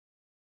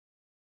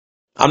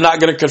 I'm not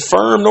going to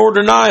confirm nor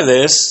deny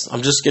this.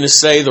 I'm just going to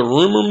say the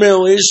rumor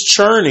mill is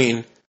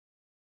churning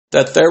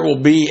that there will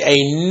be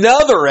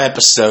another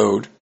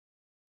episode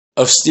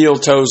of Steel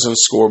Toes and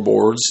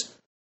Scoreboards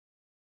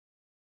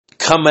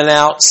coming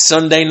out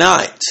Sunday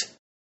night.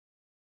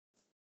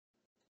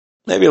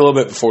 Maybe a little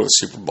bit before the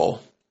Super Bowl.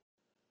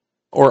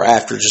 Or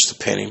after, just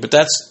depending. But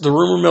that's the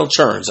rumor mill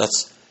churns.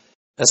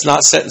 That's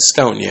not set in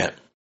stone yet.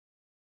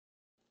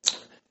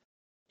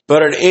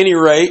 But at any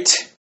rate,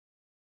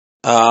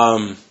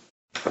 I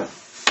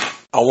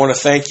want to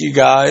thank you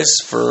guys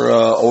for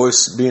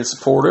always being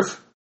supportive.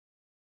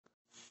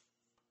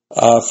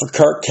 For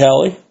Kirk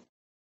Kelly,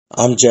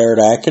 I'm Jared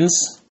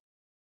Atkins.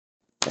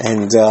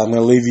 And I'm going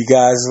to leave you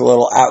guys a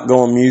little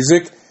outgoing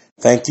music.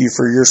 Thank you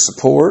for your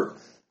support.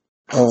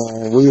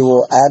 We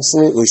will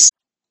absolutely